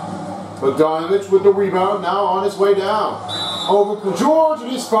out. Bogdanovich with the rebound, now on his way down. Over to George,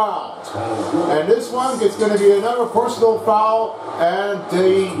 and he's fouled. And this one is going to be another personal foul and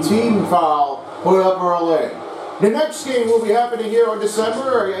a team foul put up early. The next game will be happening here in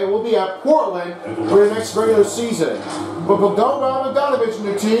December. It will be at Portland for the next regular season. But Bogdanovich and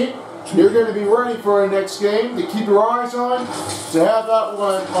the team, you're going to be ready for the next game to keep your eyes on, to have that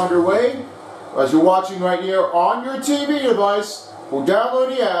one underway. As you're watching right here on your TV device, or download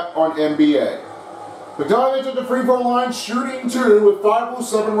the app on NBA. Bogdanovich at the free throw line, shooting 2 with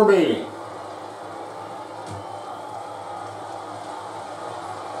 5:07 remaining.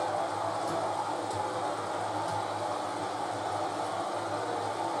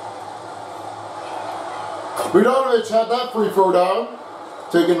 Bogdanovich had that free throw down,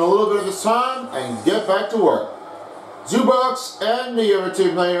 taking a little bit of his time and get back to work. Zubac and the other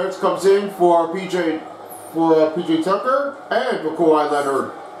team players comes in for PJ Tucker and for Kawhi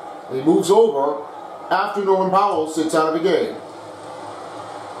Leonard. He moves over after Norman Powell sits out of the game.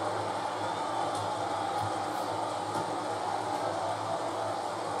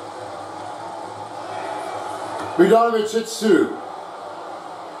 Bogdanovich hits 2.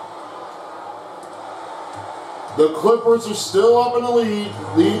 The Clippers are still up in the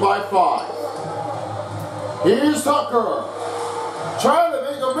lead by 5. Here's Tucker, trying to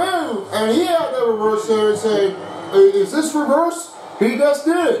make a move, and he had to reverse there and say, is this reverse? He just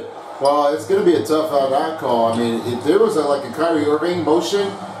did. Well, it's going to be a tough that call. I mean, if there was like a Kyrie Irving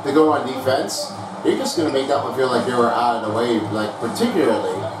motion to go on defense, you're just going to make that one feel like they were out of the way. Like,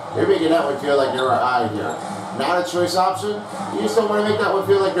 particularly, you're making that one feel like they were out of here. Not a choice option, you just don't want to make that one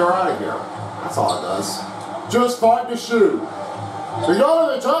feel like they're out of here. That's all it does. Just 5 to shoot.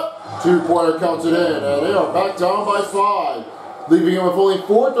 Bogdanovich up. 2-pointer counts it in, and they are back down by 5, leaving him with only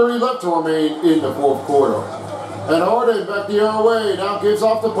 4:30 left to remain in the fourth quarter. And Harden back the other way, now gives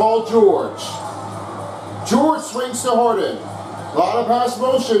off the ball George. George swings to Harden. A lot of pass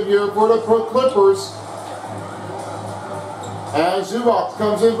motion here for the Clippers. And Zubac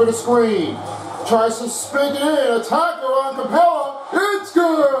comes in for the screen. Tries to spin it in. Attacker on Capella. It's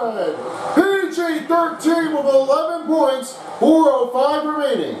good! PG-13 with 11 points. 4:05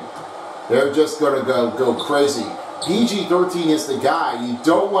 remaining. They're just going to go crazy. PG-13 is the guy you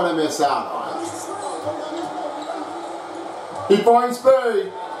don't want to miss out on. He finds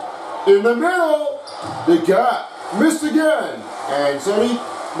Bay. In the middle. The gap. Missed again. And so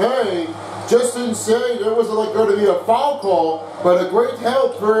Bay just didn't say there was like going to be a foul call, but a great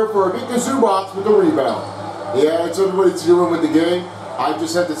help for Mika Zubac with the rebound. Yeah, that's what it's doing with the game. I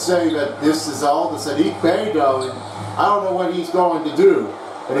just have to say that this is all the Sadiq Bey going. I don't know what he's going to do.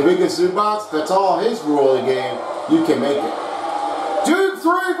 And if Mika Zubac, that's all his rule of the game, you can make it. Deep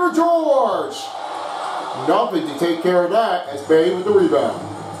 3 for George. Nothing to take care of that as Bey with the rebound.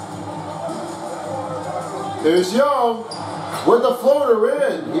 There's Young with the floater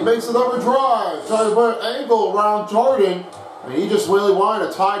in. He makes another drive, trying to put an ankle around Jordan. And he just really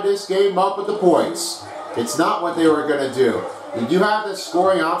wanted to tie this game up with the points. It's not what they were going to do. If you have this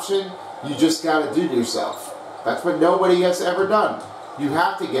scoring option, you just got to do it yourself. That's what nobody has ever done. You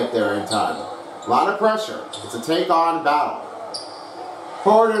have to get there in time. A lot of pressure. It's a take-on battle.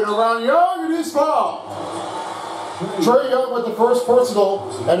 Harden around Young and he's fouled. Trae Young with the first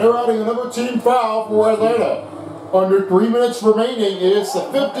personal, and they're adding another team foul for Atlanta. Under 3 minutes remaining, it is the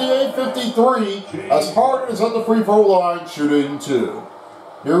 58-53 as Harden is at the free throw line shooting 2.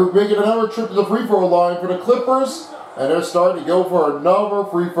 They're making another trip to the free throw line for the Clippers, and they're starting to go for another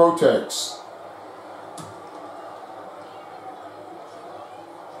free throw takes.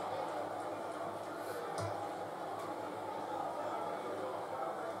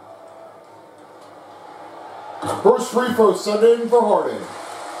 First free throw sent in for Harden.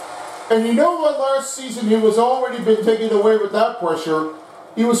 And you know what, last season he was already been taken away with that pressure.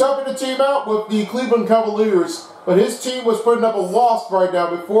 He was helping the team out with the Cleveland Cavaliers, but his team was putting up a loss right now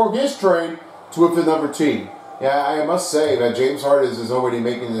before his trade to with another team. Yeah, I must say that James Harden is already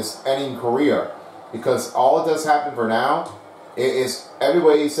making this ending career, because all it does happen for now is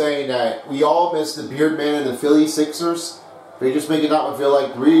everybody saying that we all miss the Beard Man and the Philly Sixers. They just make it out and feel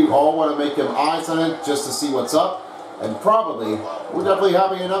like we all want to make them eyes on it just to see what's up. And probably, we're definitely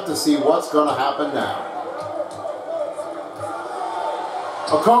happy enough to see what's going to happen now.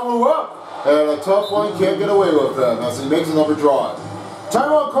 Okongwu up, and a tough one can't get away with them as he makes another drive.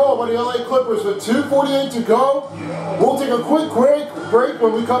 Timeout call by the LA Clippers with 2:48 to go. We'll take a quick break.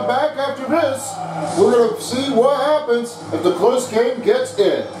 When we come back after this, we're going to see what happens if the close game gets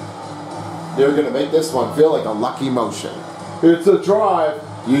in. They're going to make this one feel like a lucky motion. It's a drive.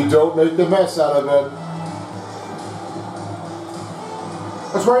 You don't make the mess out of it.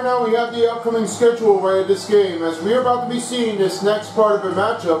 As right now we have the upcoming schedule right at this game. As we're about to be seeing this next part of the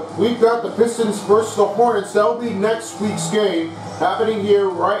matchup, we've got the Pistons versus the Hornets. That'll be next week's game, happening here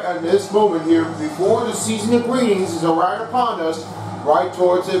right at this moment here before the season of greetings is right upon us, right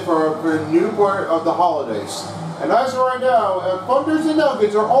towards it for the new part of the holidays. And as of right now, Thunders and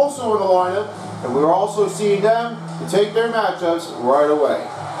Nuggets are also in the lineup, and we're also seeing them to take their matchups right away.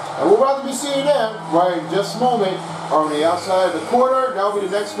 And we're about to be seeing them right in just a moment on the outside of the corner. That'll be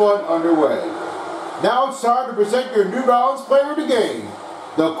the next one underway. Now it's time to present your New Balance player of the game,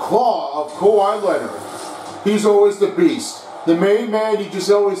 the Claw of Kawhi Leonard. He's always the beast. The main man, you just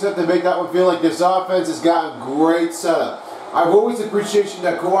always have to make that one feel like this offense has got a great setup. I've always appreciated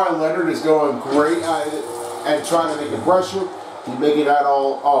that Kawhi Leonard is going great at it and trying to make the pressure. He's making that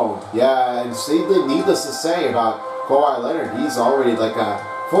all own. Yeah, and needless to say about Kawhi Leonard, he's already like a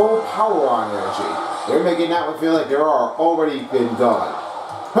full power on energy. They're making that one feel like they are already been done.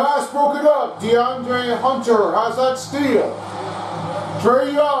 Pass broken up. DeAndre Hunter has that steal.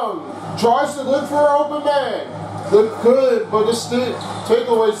 Trae Young tries to look for an open man. Look good, but the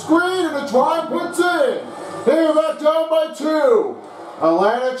takeaway screen and the drive puts in. They're back down by 2.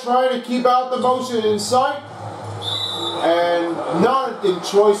 Atlanta trying to keep out the motion in sight. And not in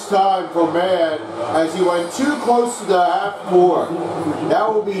choice time for Man as he went too close to the half court.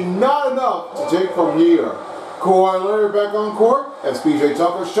 That will be not enough to take from here. Kawhi Leonard back on court as PJ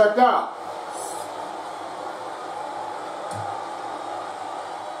Tucker's checked out.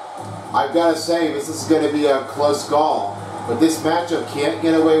 I've got to say, this is going to be a close call. But this matchup can't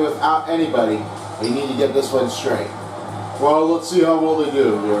get away without anybody. They need to get this one straight. Well, let's see how well they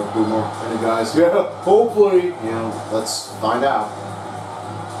do here, Boomer and the guys. Yeah, hopefully. Let's find out.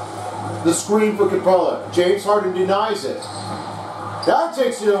 The screen for Capella. James Harden denies it. That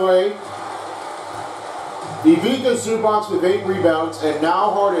takes it away. Ivica Zubac with 8 rebounds, and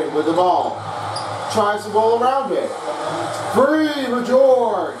now Harden with the ball. Tries to roll around it. Free for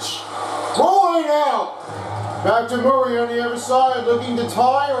George. Rolling out. Back to Murray on the other side, looking to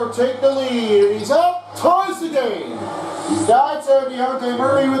tie or take the lead. And he's up, ties the game. That's Deontay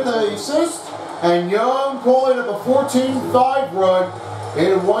Murray with the assist. And Young pulling up a 14-5 run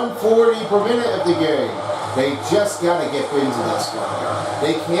in 140 per minute of the game. They just got to get into this one here.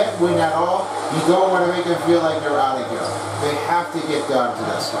 They can't win at all. You don't want to make them feel like they're out of here. They have to get down to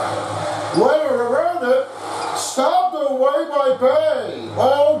this one. Leonard around it. Stopped away by Bay.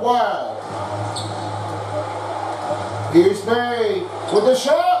 Oh, wow. Here's Bay with the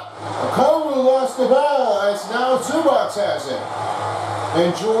shot. Okongwu lost the ball as now Zubac has it.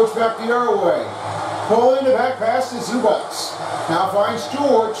 And George back the other way. Pulling the back pass to Zubac. Now finds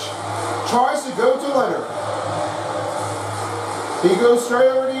George. Tries to go to Leonard. He goes straight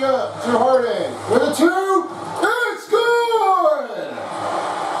over to Harden. With a 2. It's good!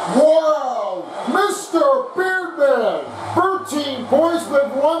 Wow! Mr. Beardman! 13 points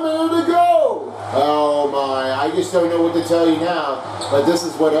with 1 minute to go! Oh my, I just don't know what to tell you now. But this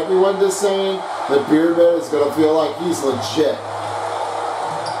is what everyone is saying. The Beardman is going to feel like he's legit.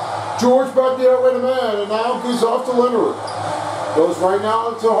 George back the other way to man, and now goes off to Leonard. Goes right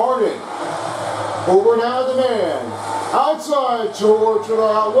now to Harden. Over now to man. Outside George with an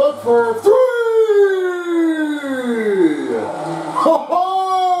outlook for 3! Ho ho!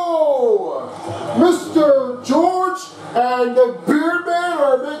 Mr. George and the Beardman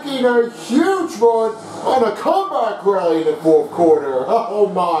are making a huge run on a comeback rally in the fourth quarter. Oh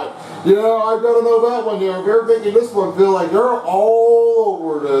my. Yeah, I've got to know that one there. They're making this one feel like they're all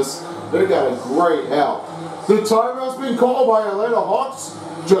over this. They got a great help. The timeout's been called by Atlanta Hawks.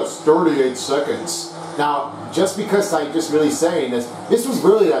 Just 38 seconds. Now, just because I'm just really saying this was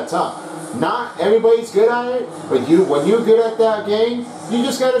really that tough. Not everybody's good at it, but when you're good at that game, you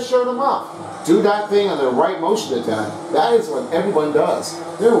just got to show them off. Do that thing on the right motion attack. That is what everyone does.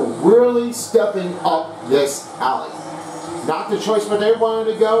 They're really stepping up this alley. Not the choice where they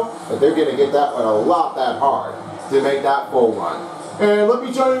wanted to go, but they're going to get that one a lot that hard to make that full run. And let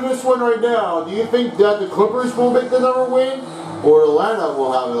me tell you this one right now. Do you think that the Clippers will make the number win, or Atlanta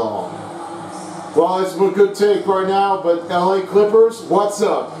will have it all? Well, it's a good take right now, but LA Clippers, what's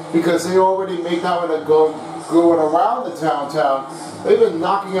up? Because they already made that one going around the downtown. They've been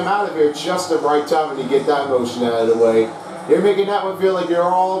knocking them out of here just the right time when you get that motion out of the way. They're making that one feel like they're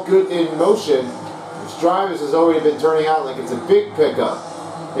all good in motion. This Drivers has already been turning out like it's a big pickup.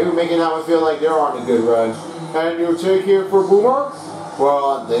 They were making that one feel like they're on a good run. And your take here for Boomer?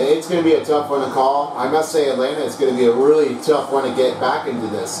 Well, it's going to be a tough one to call. I must say Atlanta is going to be a really tough one to get back into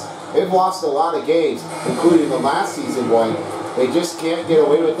this. They've lost a lot of games, including the last season one. They just can't get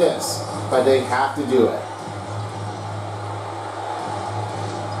away with this, but they have to do it.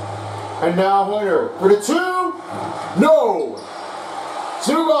 And now Hunter for the 2. No!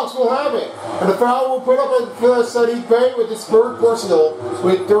 Zubac will have it. And the foul will put up a Sadiq Bey with his third personal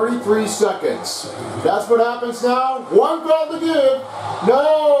with 33 seconds. That's what happens now. One foul to give.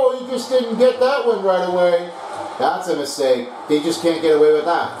 No, he just didn't get that one right away. That's a mistake. They just can't get away with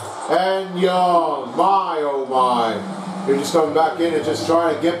that. And Young, my oh my. They're just coming back in and just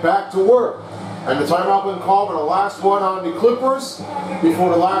trying to get back to work. And the timeout been called for the last one on the Clippers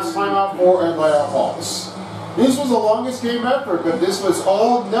before the last timeout for Atlanta Hawks. This was the longest game effort, but this was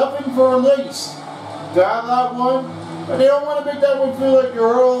all nothing for a least. To have that one, and they don't want to make that one feel like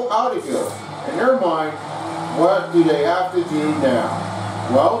you're all out of here. In their mind, what do they have to do now?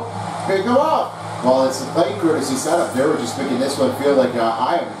 Well, pick them up. Well, it's a play courtesy setup. They were just making this one feel like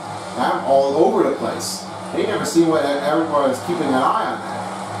I'm all over the place. They never seen what everyone was keeping an eye on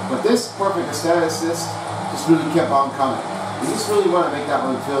that. But this perfect aesthetic assist just really kept on coming. They just really want to make that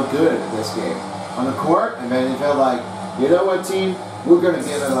one feel good in this game. On the court, and then they felt like, you know what, team? We're going to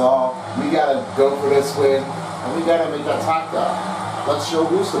give it all. We got to go for this win, and we got to make that top down. Let's show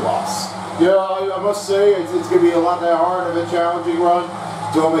who's the boss. Yeah, I must say, it's going to be a lot that hard of a challenging run.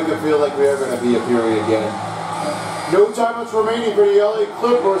 Don't make it feel like we're going to be up here again. No timeouts remaining for the LA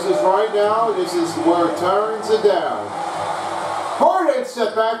Clippers as right now. This is where it turns it down. Harden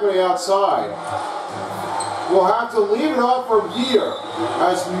step back with the outside. We'll have to leave it off from here,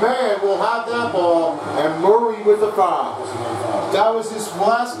 as Man will have that ball, and Murray with the foul. That was his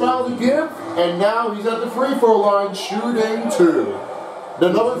last foul to give, and now he's at the free throw line shooting 2. The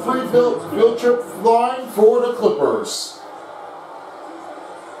number 3 field trip line for the Clippers.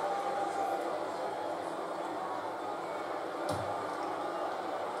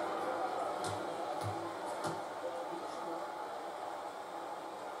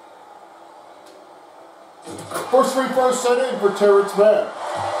 First free throw set in for Terrence Mann.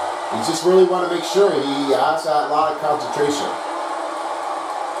 He just really want to make sure he has that lot of concentration.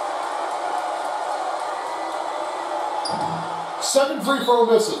 Second free throw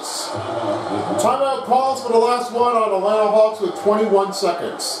misses. Timeout calls for the last one on Atlanta Hawks with 21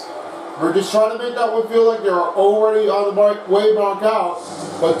 seconds. We're just trying to make that one feel like they're already on the way back out,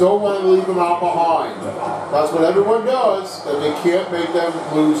 but don't want to leave them out behind. That's what everyone does, that they can't make them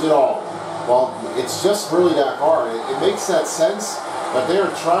lose at all. Well, it's just really that hard. It makes that sense, but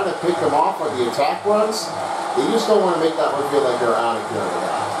they're trying to pick them off with the attack runs. They just don't want to make that one feel like they're out of here with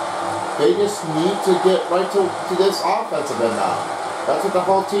that. They just need to get right to this offensive end now. That's what the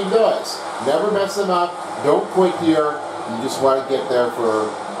whole team does. Never mess them up. Don't quit here. You just want to get there for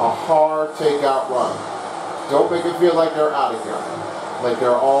a hard takeout run. Don't make it feel like they're out of here. Like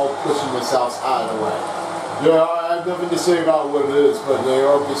they're all pushing themselves out of the way. Yeah, I have nothing to say about what it is, but they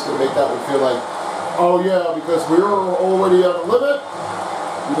are just going to make that one feel like, oh yeah, because we're already at the limit.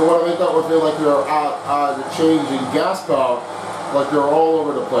 You don't want to make that one feel like they're out of the change in gas power, like they're all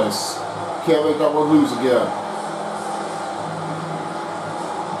over the place. Can't make that one lose again.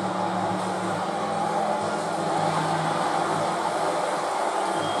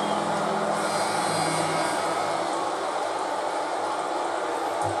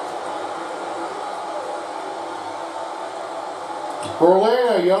 For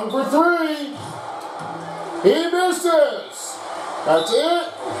Atlanta, Young for 3. He misses. That's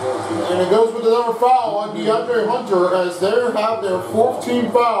it. And it goes with another foul on DeAndre Hunter as they have their 4th team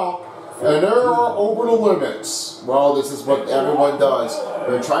foul. And they're over the limits. Well, this is what everyone does.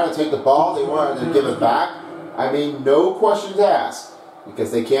 They're trying to take the ball. They want to give it back. I mean, no questions asked.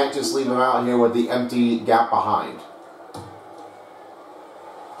 Because they can't just leave them out here with the empty gap behind.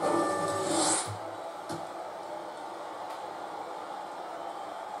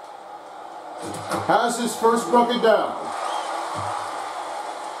 Has his first bucket down.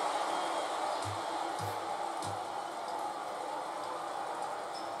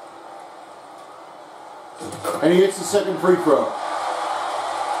 And he hits the second free throw.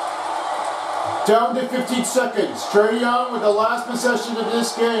 Down to 15 seconds. Trae Young with the last possession of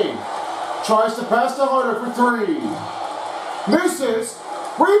this game. Tries to pass to Hunter for 3. Misses.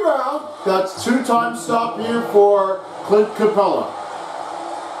 Rebound. That's 2-time stop here for Clint Capella.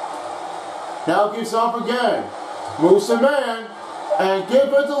 Now gives off again. Moves the man. And give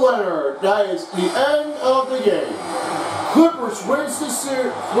it to Leonard. That is the end of the game. Clippers wins this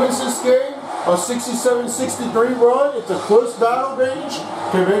game. A 67-63 run. It's a close battle range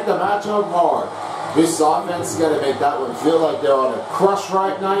to make the matchup hard. This offense is going to make that one feel like they're on a crush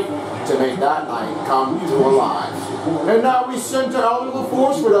right night to make that night come to alive. And now we send to Ali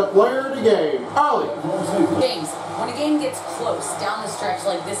LaForce for the player of the game. Ali. James, when a game gets close down the stretch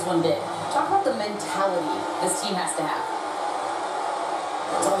like this one did, talk about the mentality this team has to have.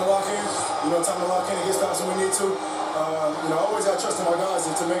 Time to lock in. Time to lock in and get stops when we need to. I always got trust in our guys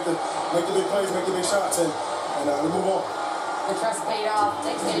to make the big plays, make the big shots, and we move on. The trust paid off.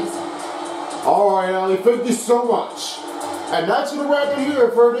 Thanks, James. All right, Ali, thank you so much. And that's going to wrap it here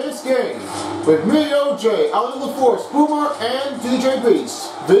for this game. With me, OJ, Ali LaForce, Boomer, and DJ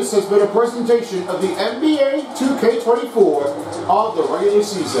Beast. This has been a presentation of the NBA 2k24 of the regular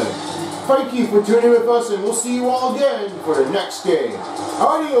season. Thank you for tuning with us, and we'll see you all again for the next game.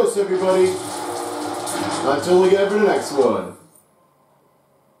 Adios, everybody. Until we get to the next one.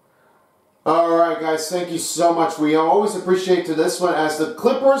 Alright guys, thank you so much. We always appreciate to this one as the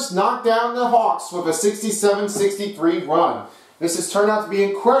Clippers knock down the Hawks with a 67-63 run. This has turned out to be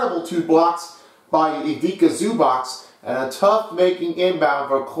incredible. 2 blocks by Ivica Zubac and a tough making inbound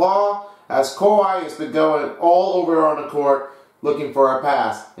for Claw as Kawhi has been going all over on the court looking for a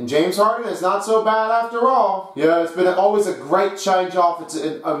pass. And James Harden is not so bad after all. Yeah, it's been always a great change off. It's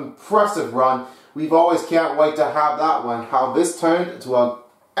an impressive run. We've always can't wait to have that one. How this turned into an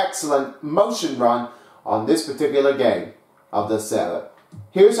excellent motion run on this particular game of the setup.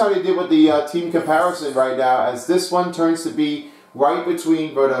 Here's how they did with the team comparison right now, as this one turns to be right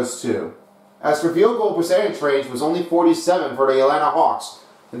between those two. As for field goal percentage range was only 47 for the Atlanta Hawks,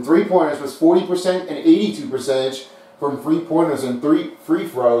 and 3-pointers was 40% and 82% from 3-pointers and 3 free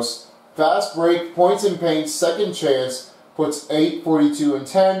throws. Fast break, points and paint, second chance puts 8, 42, and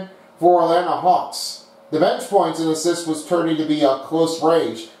 10 for Atlanta Hawks. The bench points and assists was turning to be a close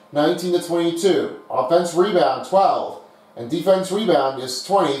range, 19 to 22. Offense rebound, 12. And defense rebound is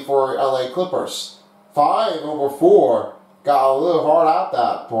 20 for LA Clippers. 5 over 4. Got a little hard at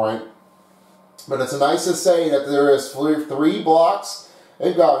that point. But it's nice to say that there is 3 blocks.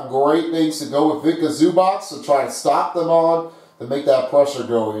 They've got great things to go with Vika Zubats to try and stop them on, to make that pressure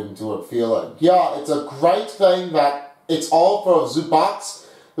go into it, feel it. Yeah, it's a great thing that it's all for Zubats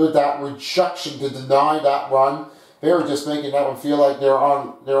with that rejection to deny that run. They were just making that one feel like they're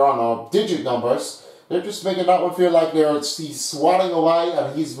on digit numbers. They're just making that one feel like he's swatting away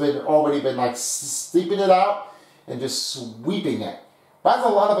and he's already been like sleeping it out and just sweeping it. That's a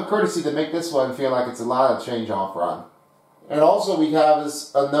lot of the courtesy to make this one feel like it's a lot of change-off run. And also we have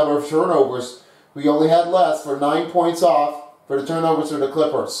is a number of turnovers. We only had less for 9 points off for the turnovers for the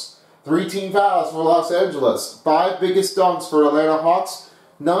Clippers. 3 team fouls for Los Angeles. 5 biggest dunks for Atlanta Hawks.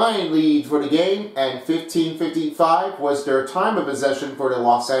 9 lead for the game. And 15-55 was their time of possession for the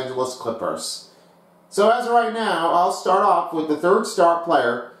Los Angeles Clippers. So as of right now, I'll start off with the third star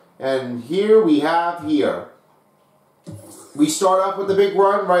player. And here we have we start off with the big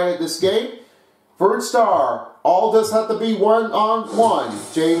run right at this game. Third star, all does have to be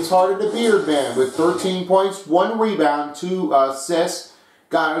 1-on-1. James Harden, the Beard Man, with 13 points, 1 rebound, 2 assists.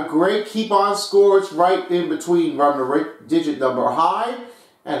 Got a great keep-on scores right in between, run the digit number high,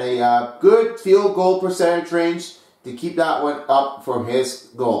 and a good field goal percentage range to keep that one up from his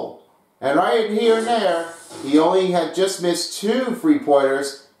goal. And right here and there, he only had just missed 2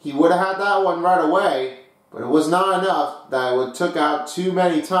 3-pointers. He would have had that one right away, but it was not enough that it took out too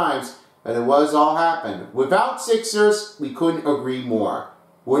many times, but it was all happened. Without Sixers, we couldn't agree more.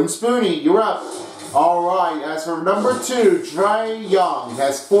 Wooden Spoonie, you're up. All right, as for number 2, Trae Young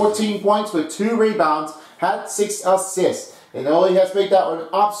has 14 points with 2 rebounds, had 6 assists, and only has made that one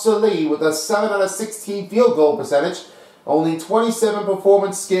obsolete with a 7 out of 16 field goal percentage. Only 27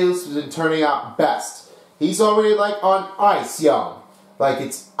 performance skills has been turning out best. He's already like on ice, Young. Like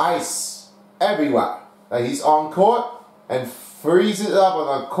it's ice everywhere. Like he's on court and freezes up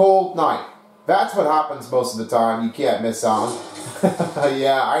on a cold night. That's what happens most of the time. You can't miss on.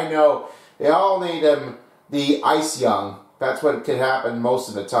 Yeah, I know. They all need him, the Ice Young. That's what can happen most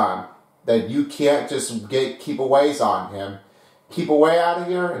of the time. That you can't just keep away on him. Keep away out of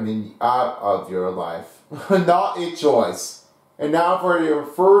here and then out of your life. Not a choice. And now for your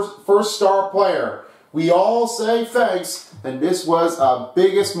first star player. We all say thanks, and this was a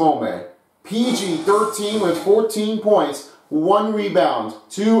biggest moment. PG-13 with 14 points, 1 rebound,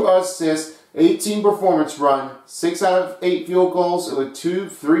 2 assists, 18 performance run, 6 out of 8 field goals with 2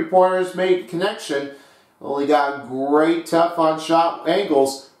 3-pointers made connection. Only got great tough on shot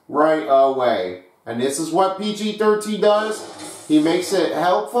angles right away. And this is what PG-13 does. He makes it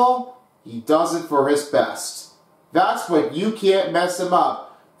helpful. He does it for his best. That's what you can't mess him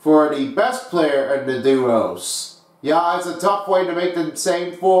up for the best player in the duos. Yeah, it's a tough way to make the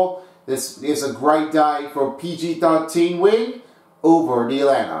same full. This is a great day for PG-13 win over the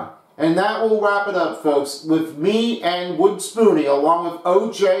Atlanta. And that will wrap it up, folks, with me and Wood Spoonie, along with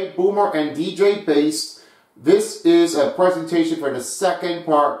OJ, Boomer, and DJ Beast. This is a presentation for the second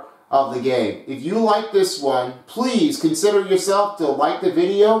part of the game. If you like this one, please consider yourself to like the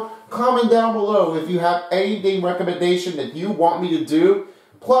video. Comment down below if you have anything recommendation that you want me to do.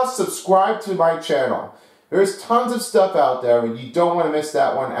 Plus, subscribe to my channel. There's tons of stuff out there and you don't want to miss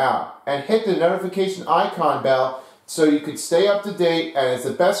that one out. And hit the notification icon bell so you can stay up to date, and it's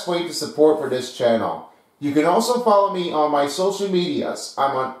the best way to support for this channel. You can also follow me on my social medias.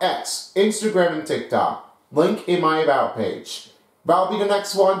 I'm on X, Instagram, and TikTok. Link in my About page. That'll be the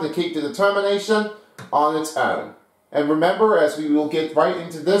next one to keep the determination on its own. And remember, as we will get right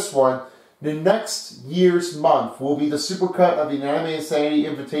into this one, the next year's month will be the supercut of the Anime Insanity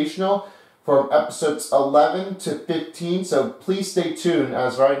Invitational from episodes 11 to 15. So please stay tuned,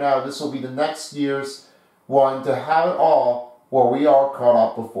 as right now this will be the next year's one to have it all where we are caught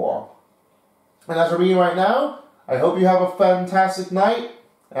up before. And as for me right now, I hope you have a fantastic night.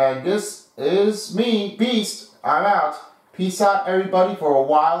 And this is me, Beast. I'm out. Peace out, everybody, for a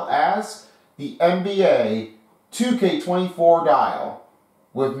while as the NBA 2K24 dial.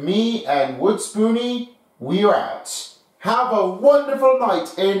 With me and Wood Spoonie, we are out. Have a wonderful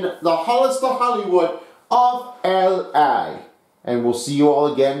night in the Hollister Hollywood of LA. And we'll see you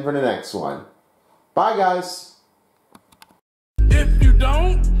all again for the next one. Bye, guys. If you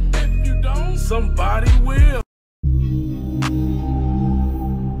don't, somebody will.